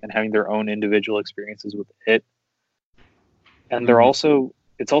thing and having their own individual experiences with it. And they're also,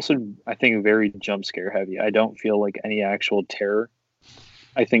 it's also, I think, very jump scare heavy. I don't feel like any actual terror.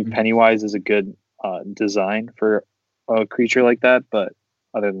 I think Pennywise is a good design for a creature like that, but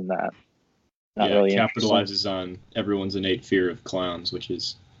other than that, not really capitalizes on everyone's innate fear of clowns, which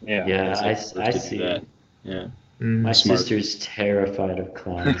is I see that. Yeah. My Smart. sister's terrified of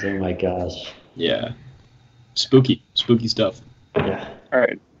clowns. Oh my gosh. Yeah. Spooky stuff. Yeah. All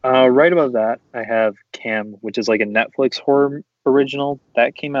right. Right above that, I have Cam, which is like a Netflix horror original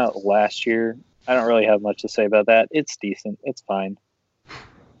that came out last year. I don't really have much to say about that. It's decent. It's fine.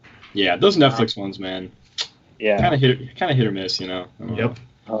 Yeah, those Netflix ones, man. Yeah. Kind of hit or miss, you know. Yep.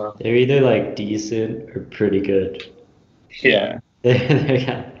 They're either like decent or pretty good. Yeah.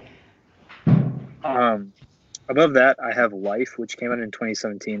 Above that, I have Life, which came out in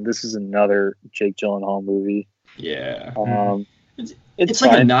 2017. This is another Jake Gyllenhaal movie. Yeah. It's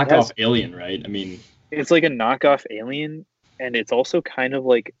like a fine. knockoff Alien, right? I mean, it's like a knockoff Alien, and it's also kind of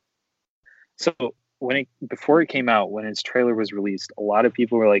like, so before it came out, when its trailer was released, a lot of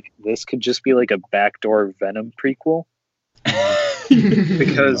people were like, this could just be like a backdoor Venom prequel.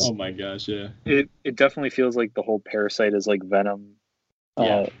 Because oh my gosh, yeah. It definitely feels like the whole Parasite is like Venom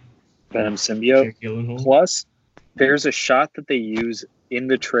Venom symbiote. Plus, there's a shot that they use in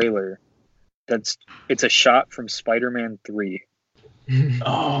the trailer it's a shot from Spider-Man 3.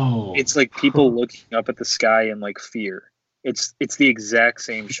 Oh. It's like people looking up at the sky in like fear. It's the exact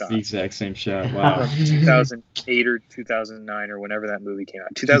same shot. The exact same shot. Wow. From 2008 or 2009 or whenever that movie came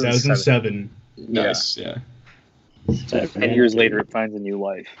out. 2007. Nice, yeah. 10 years later, it finds a new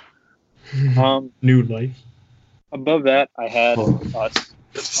life. New life. Above that, I had Us.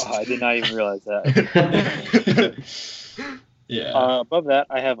 Oh, I did not even realize that. Yeah. Above that,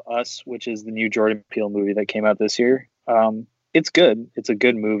 I have Us, which is the new Jordan Peele movie that came out this year. It's good. It's a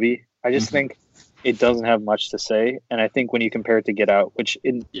good movie. I just think it doesn't have much to say. And I think when you compare it to Get Out, which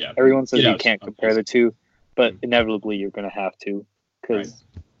everyone says you can't compare the two, but inevitably you're going to have to because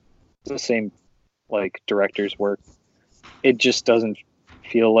it's the same like director's work. It just doesn't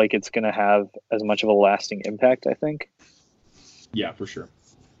feel like it's going to have as much of a lasting impact, I think. Yeah, for sure.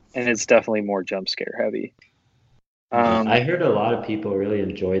 And it's definitely more jump scare heavy. I heard a lot of people really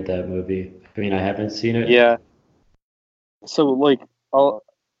enjoyed that movie. I mean, I haven't seen it. Yeah. So like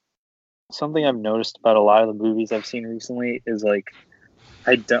something I've noticed about a lot of the movies I've seen recently is like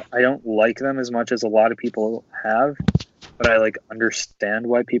I don't like them as much as a lot of people have, but I like understand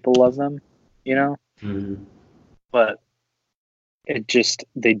why people love them, you know? Mhm. But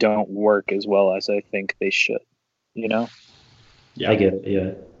they don't work as well as I think they should, you know? Yeah. I get it.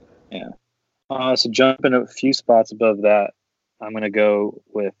 Yeah. Yeah. So jumping a few spots above that, I'm gonna go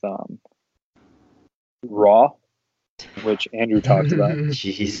with Raw, which Andrew talked about.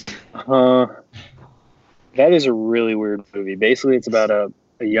 Jeez. That is a really weird movie. Basically, it's about a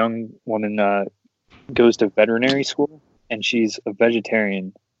young woman goes to veterinary school, and she's a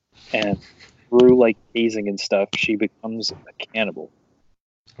vegetarian, and through like hazing and stuff, she becomes a cannibal.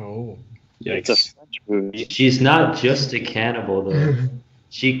 Oh. It's a Yikes. French movie. She's not just a cannibal though.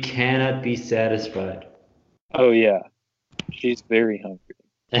 She cannot be satisfied. Oh yeah, she's very hungry.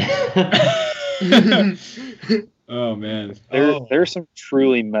 Oh man. There's some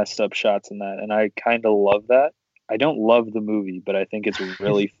truly messed up shots in that, and I kind of love that. I don't love the movie, but I think it's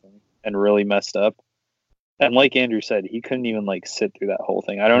really fun and really messed up. And like Andrew said, he couldn't even like sit through that whole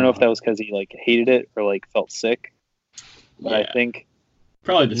thing. I don't know if that was because he like hated it or like felt sick, but I think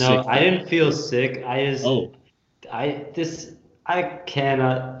Probably the No, sick I thing. didn't feel sick. I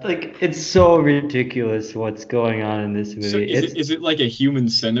cannot, like, it's so ridiculous what's going on in this movie. So is it like a human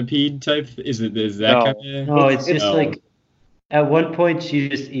centipede type? Is that No. kind of? No, it's just No. like at one point she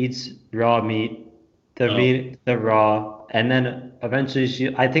just eats raw meat, the raw, and then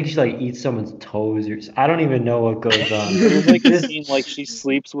eventually I think she like eats someone's toes I don't even know what goes on. there's like a scene like she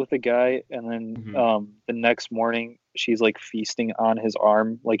sleeps with a guy, and then Mhm. the next morning she's like feasting on his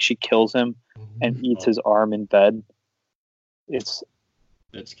arm, like she kills him and eats his arm in bed. It's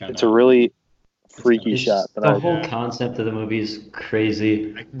That's kind it's a really freaky It's shot. just, But the I, whole concept of the movie is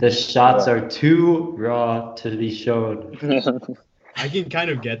crazy. The shots are too raw to be shown. I can kind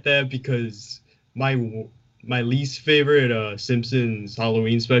of get that because my least favorite Simpsons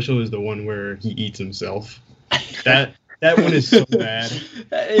Halloween special is the one where he eats himself. That one is so bad.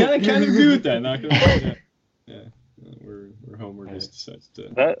 Yeah, I kind of agree with that. Not gonna lie. Yeah. Where Homer just decides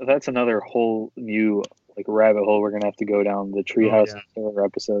to. that's another whole new like rabbit hole we're gonna have to go down, the Treehouse Killer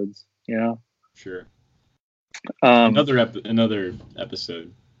episodes. You know. Sure. Another Another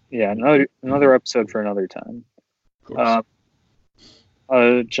episode. Yeah, another episode for another time. Of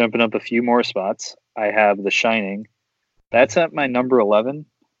course. Jumping up a few more spots, I have The Shining. That's at my number 11.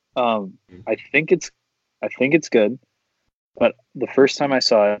 I think it's good, but the first time I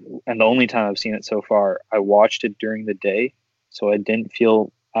saw it, and the only time I've seen it so far, I watched it during the day, so I didn't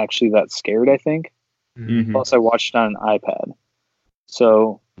feel actually that scared, I think. Mhm. Plus, I watched it on an iPad.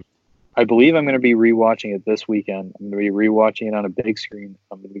 So I believe I'm going to be rewatching it this weekend. I'm going to be rewatching it on a big screen.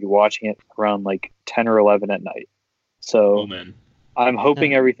 I'm going to be watching it around like 10 or 11 at night. So Oh man. I'm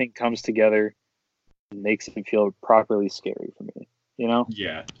hoping everything comes together and makes it feel properly scary for me, you know?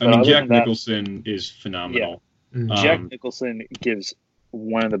 Yeah. But I mean, other Jack than that- Nicholson is phenomenal. Jack Nicholson gives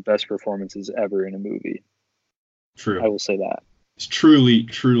one of the best performances ever in a movie. True. I will say that. It's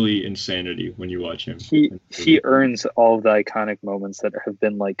truly insanity when you watch him. He earns all of the iconic moments that have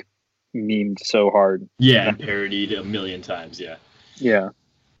been like memed so hard. Yeah, and parodied a million times. Yeah. Yeah.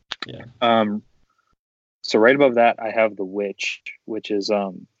 Yeah. So right above that, I have The Witch, which is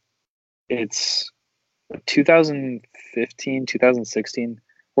it's a 2015, 2016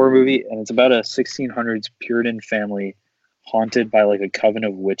 horror movie, and it's about a 1600s Puritan family haunted by like a coven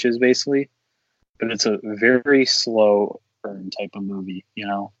of witches, basically. But it's a very slow burn type of movie, you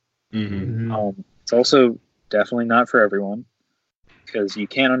know. Mm-hmm. It's also definitely not for everyone because you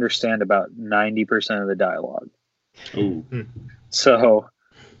can't understand about 90% of the dialogue. Oh. So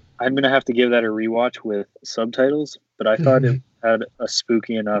I'm gonna have to give that a rewatch with subtitles. But I thought it had a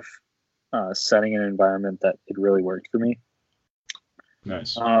spooky enough setting and environment that it really worked for me.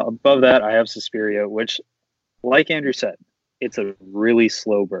 Nice. Above that, I have Suspiria, which, like Andrew said, it's a really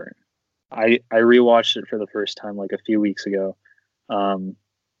slow burn. I rewatched it for the first time like a few weeks ago.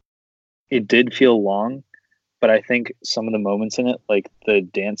 It did feel long, but I think some of the moments in it, like the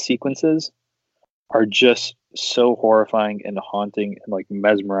dance sequences, are just so horrifying and haunting and like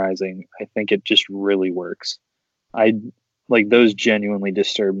mesmerizing. I think it just really works. Those genuinely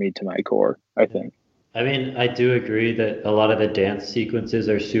disturb me to my core, I think. I mean, I do agree that a lot of the dance sequences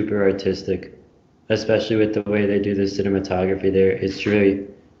are super artistic, especially with the way they do the cinematography there. It's really,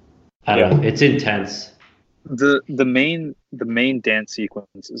 I don't know, it's intense. The main dance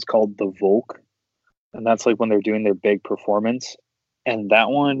sequence is called the Volk, and that's like when they're doing their big performance. And that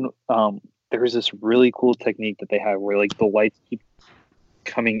one, there's this really cool technique that they have where like the lights keep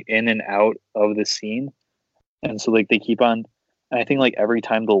coming in and out of the scene, and so like they keep on And I think like every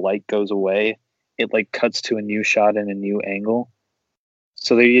time the light goes away, it like cuts to a new shot and a new angle.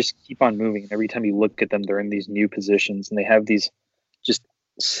 So they just keep on moving. And every time you look at them, they're in these new positions, and they have these just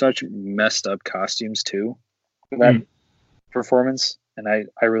such messed up costumes too for that performance. And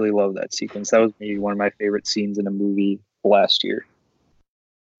I really love that sequence. That was maybe one of my favorite scenes in a movie last year.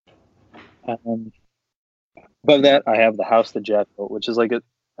 Above that, I have The House that Jack Built, which is like a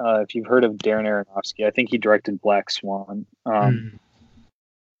if you've heard of Darren Aronofsky, I think he directed Black Swan.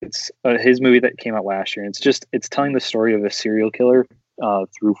 It's his movie that came out last year, and it's telling the story of a serial killer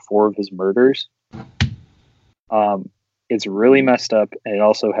through 4 of his murders. It's really messed up, and it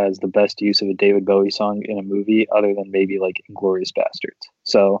also has the best use of a David Bowie song in a movie, other than maybe like Inglourious Bastards.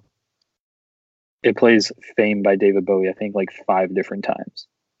 So it plays Fame by David Bowie, I think, like 5 different times,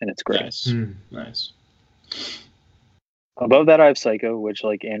 and it's great. Nice. Above that, I have Psycho, which,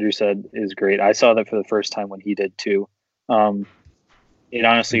 like Andrew said, is great. I saw that for the first time when he did too. It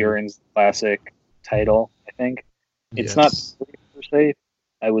honestly earns the classic title, I think. It's not per se.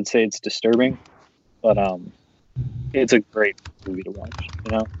 I would say it's disturbing, but it's a great movie to watch,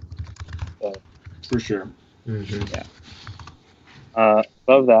 you know? So, for sure. Yeah.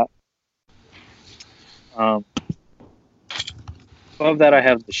 Above that, I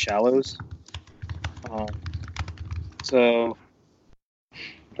have The Shallows. So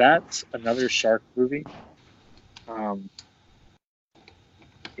that's another shark movie.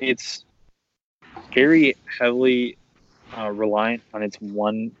 It's very heavily reliant on its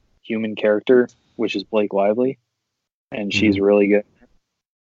one human character, which is Blake Lively, and she's really good.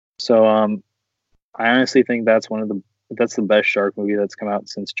 So I honestly think that's the best shark movie that's come out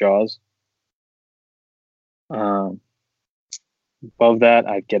since Jaws. Above that,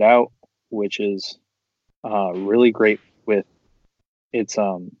 I Get Out, which is really great with its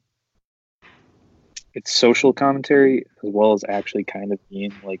social commentary, as well as actually kind of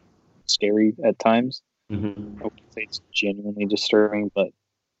being like scary at times. I wouldn't say it's genuinely disturbing, but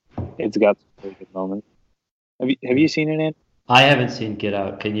it's got some really good moments. Have you seen it, Andy? I haven't seen Get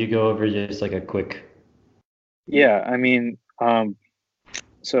Out. Can you go over just like a quick? Yeah, I mean,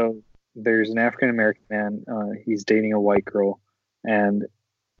 so there's an African American man. He's dating a white girl, and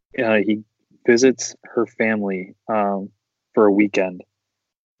he visits her family for a weekend,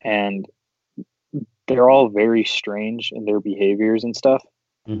 and they're all very strange in their behaviors and stuff.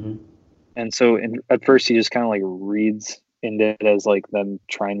 And so at first he just kind of like reads into it as like them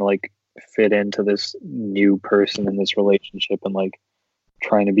trying to like fit into this new person in this relationship and like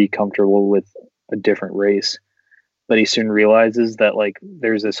trying to be comfortable with a different race. But he soon realizes that like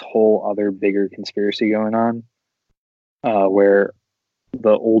there's this whole other bigger conspiracy going on where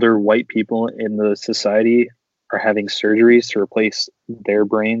the older white people in the society are having surgeries to replace their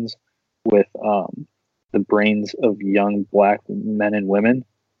brains with the brains of young black men and women.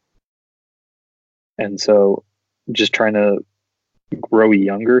 And so just trying to grow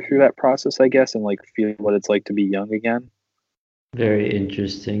younger through that process, I guess, and like feel what it's like to be young again. Very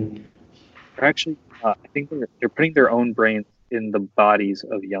interesting. They're actually, I think they're putting their own brains in the bodies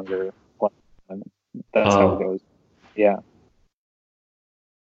of younger black women. That's how it goes. Yeah.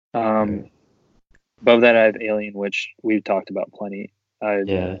 Above that, I have Alien, which we've talked about plenty. Love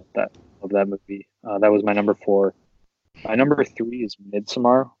that movie. That was my number 4. My number 3 is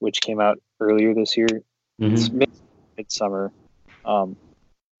Midsommar, which came out earlier this year. It's Midsummer.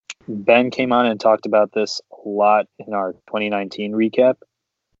 Ben came on and talked about this a lot in our 2019 recap.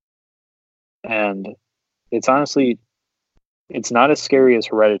 And it's honestly, it's not as scary as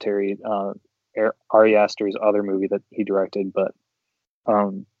Hereditary, Ari Aster's other movie that he directed, but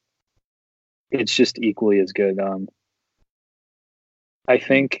it's just equally as good. I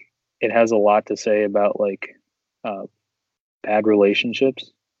think it has a lot to say about like bad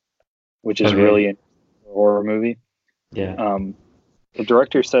relationships, which is really a horror movie. Yeah. The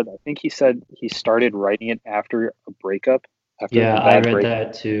director said, I think he said he started writing it after a breakup. I read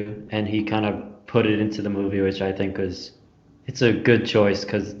that too, and he kind of put it into the movie, which I think it's a good choice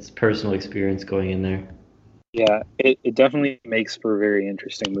because it's personal experience going in there. Yeah, it definitely makes for a very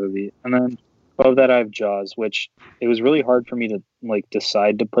interesting movie. And then above that, I have Jaws, which it was really hard for me to like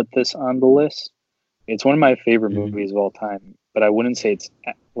decide to put this on the list. It's one of my favorite movies of all time, but I wouldn't say it's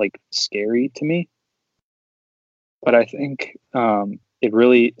like scary to me. But I think it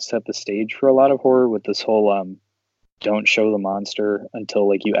really set the stage for a lot of horror with this whole don't show the monster until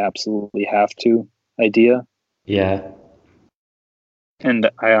like you absolutely have to idea. Yeah. And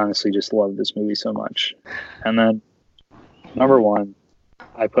I honestly just love this movie so much. And then number 1,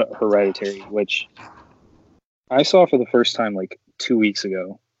 I put Hereditary, which I saw for the first time like 2 weeks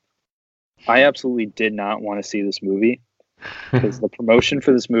ago. I absolutely did not want to see this movie. because the promotion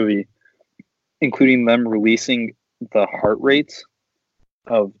for this movie, including them releasing the heart rates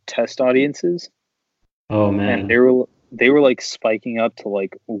of test audiences, Oh and man. they were like spiking up to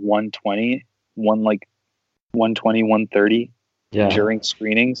like 120, 130 Yeah. during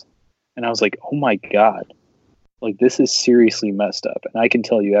screenings, and I was like, oh my god, like this is seriously messed up. And I can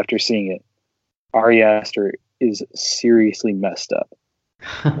tell you after seeing it, Ari Aster is seriously messed up.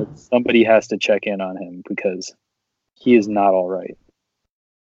 Like, somebody has to check in on him because he is not all right.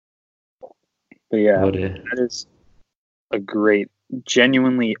 But yeah, Oh, dear. that is a great,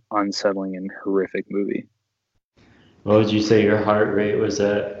 genuinely unsettling and horrific movie. What would you say your heart rate was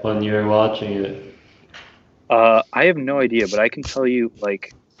at when you were watching it? I have no idea, but I can tell you,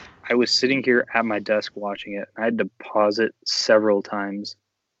 like, I was sitting here at my desk watching it. I had to pause it several times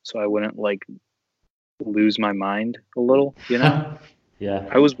so I wouldn't like lose my mind a little, you know? Yeah.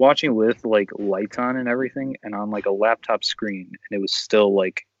 I was watching with like lights on and everything and on like a laptop screen, and it was still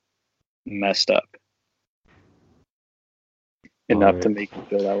like messed up enough to make me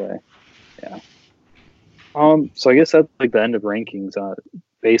feel that way. Yeah. So I guess that's like the end of rankings.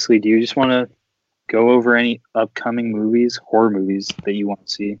 Basically, do you just want to go over any upcoming movies, horror movies that you want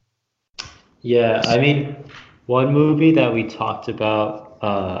to see? Yeah, I mean, one movie that we talked about,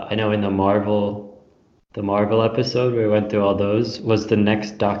 I know in the Marvel episode where we went through all those, was the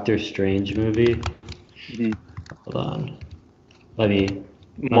next Doctor Strange movie. Mhm. Hold on. Let me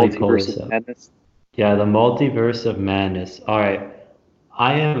pull Multiverse this of up. Madness. Yeah, the Multiverse of Madness. All right.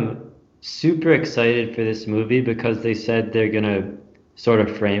 I am super excited for this movie because they said they're gonna sort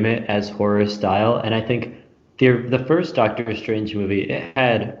of frame it as horror style, and I think the first Doctor Strange movie, it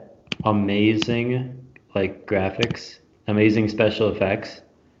had amazing like graphics, amazing special effects,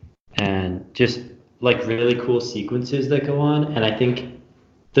 and just like really cool sequences that go on. And I think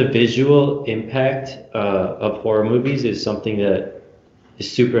the visual impact of horror movies is something that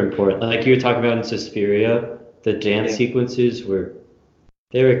is super important. Like you were talking about in Suspiria, the dance Yeah. sequences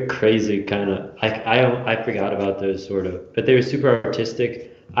they were crazy, kind of. I forgot about those sort of, but they were super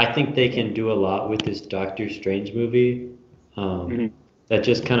artistic. I think they can do a lot with this Doctor Strange movie. Mhm. That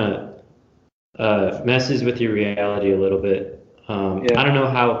just kind of messes with your reality a little bit. Yeah. I don't know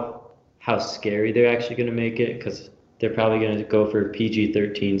how scary they're actually going to make it because they're probably going to go for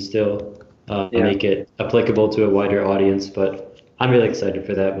PG-13 still, Yeah. make it applicable to a wider audience. But I'm really excited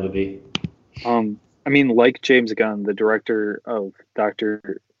for that movie. I mean, like James Gunn, the director of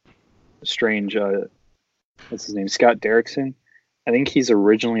Doctor Strange, what's his name? Scott Derrickson. I think he's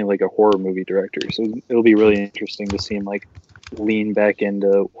originally like a horror movie director, so it'll be really interesting to see him like lean back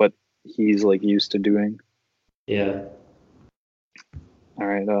into what he's like used to doing. Yeah. All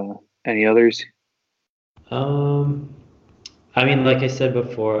right. Any others? I mean, like I said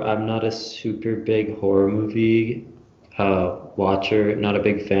before, I'm not a super big horror movie watcher, not a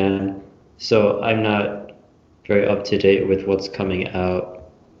big fan, so I'm not very up to date with what's coming out.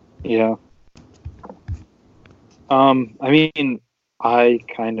 Yeah. I mean, I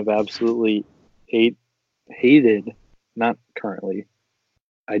kind of absolutely hated, not currently.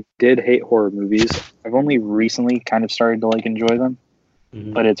 I did hate horror movies. I've only recently kind of started to like enjoy them,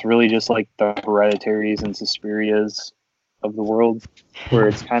 Mhm. but it's really just like the Hereditaries and Suspirias of the world, where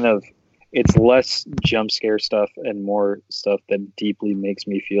it's less jump scare stuff and more stuff that deeply makes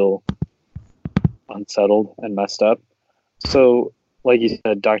me feel unsettled and messed up. So, like you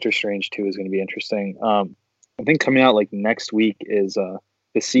said, Doctor Strange 2 is going to be interesting. I think coming out like next week is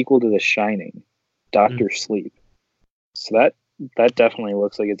the sequel to The Shining, Doctor Sleep. So that definitely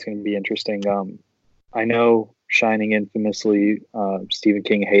looks like it's going to be interesting. I know Shining infamously, Stephen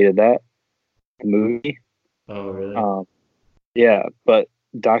King hated that the movie. Oh, really? Yeah, but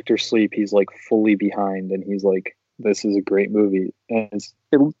Doctor Sleep, he's like fully behind, and he's like, "This is a great movie," and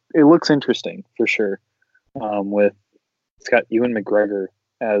it looks interesting for sure. With it's got Ewan McGregor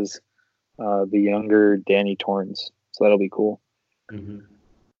as the younger Danny Torrance, so that'll be cool. hmm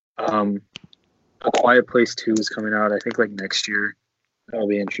A Quiet Place 2 is coming out, I think, like next year. That'll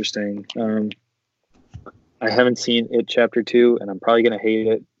be interesting. I haven't seen it Chapter 2, and I'm probably gonna hate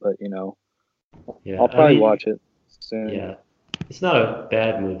it, but Yeah, I'll I probably mean, watch it soon. yeah, it's not a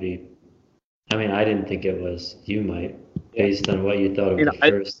bad movie. I mean, I didn't think it was. You might, Yeah. based on what you thought of the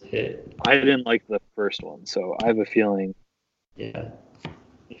first hit. I didn't like the first one, so I have a feeling. Yeah.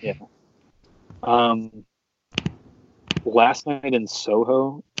 Yeah. Last Night in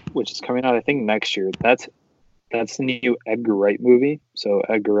Soho, which is coming out, I think next year. That's the new Edgar Wright movie. So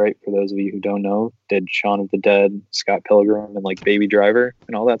Edgar Wright, for those of you who don't know, did Shaun of the Dead, Scott Pilgrim, and like Baby Driver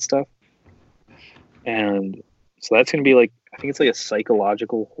and all that stuff. And so that's gonna be like, I think it's like a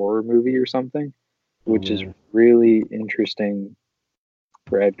psychological horror movie or something. which is really interesting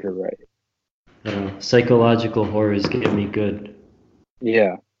for Edgar Wright. Psychological horrors get me good.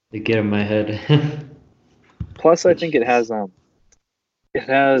 Yeah. They get in my head. Plus, I think it has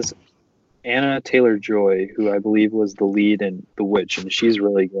Anna Taylor-Joy, who I believe was the lead in The Witch, and she's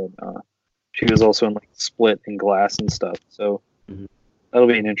really good. She was also in like Split and Glass and stuff, so that'll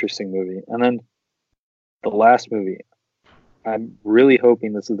be an interesting movie. And then the last movie, I'm really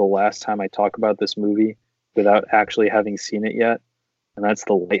hoping this is the last time I talk about this movie without actually having seen it yet, and that's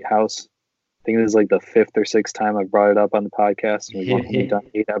The Lighthouse. I think this is like the 5th or 6th time I've brought it up on the podcast, and we've only done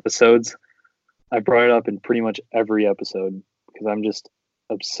 8 episodes. I brought it up in pretty much every episode because I'm just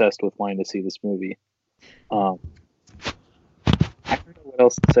obsessed with wanting to see this movie. I don't know what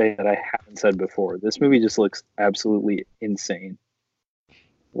else to say that I haven't said before. This movie just looks absolutely insane.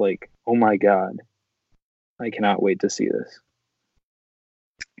 Like, oh my god. I cannot wait to see this.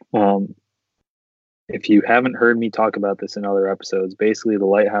 If you haven't heard me talk about this in other episodes, basically The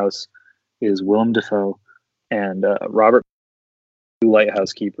Lighthouse is Willem Dafoe and Robert, two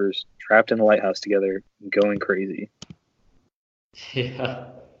lighthouse keepers trapped in the lighthouse together, going crazy. Yeah.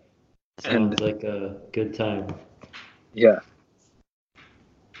 Sounds like a good time. Yeah.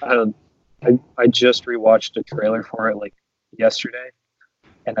 I just rewatched a trailer for it like yesterday,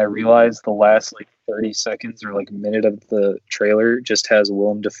 and I realized the last like 30 seconds or like a minute of the trailer just has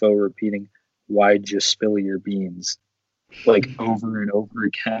Willem Dafoe repeating, "Why'd you spill your beans?" like over and over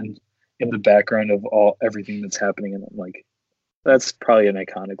again in the background of everything that's happening, and I'm like, that's probably an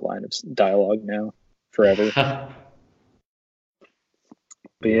iconic line of dialogue now, forever.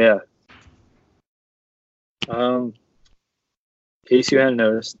 But yeah. In case you hadn't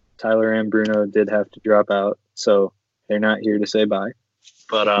noticed, Tyler and Bruno did have to drop out, so they're not here to say bye.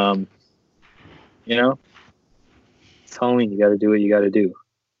 But you know, it's Halloween. You got to do what you got to do.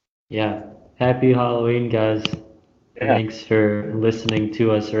 Yeah. Happy Halloween, guys. Yeah. Thanks for listening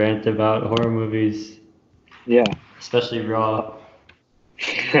to us rant about horror movies. Yeah. Especially Raw.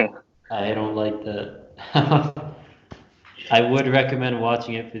 I don't like that. I would recommend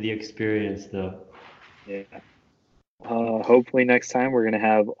watching it for the experience, though. Yeah. Hopefully next time we're gonna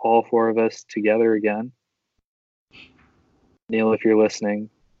have all 4 of us together again. Neil, if you're listening,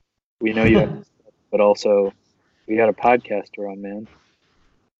 we know you have, but also we got a podcast to run, man.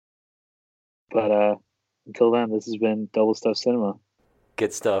 But until then, this has been Double Stuff Cinema.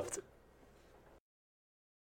 Get stuffed.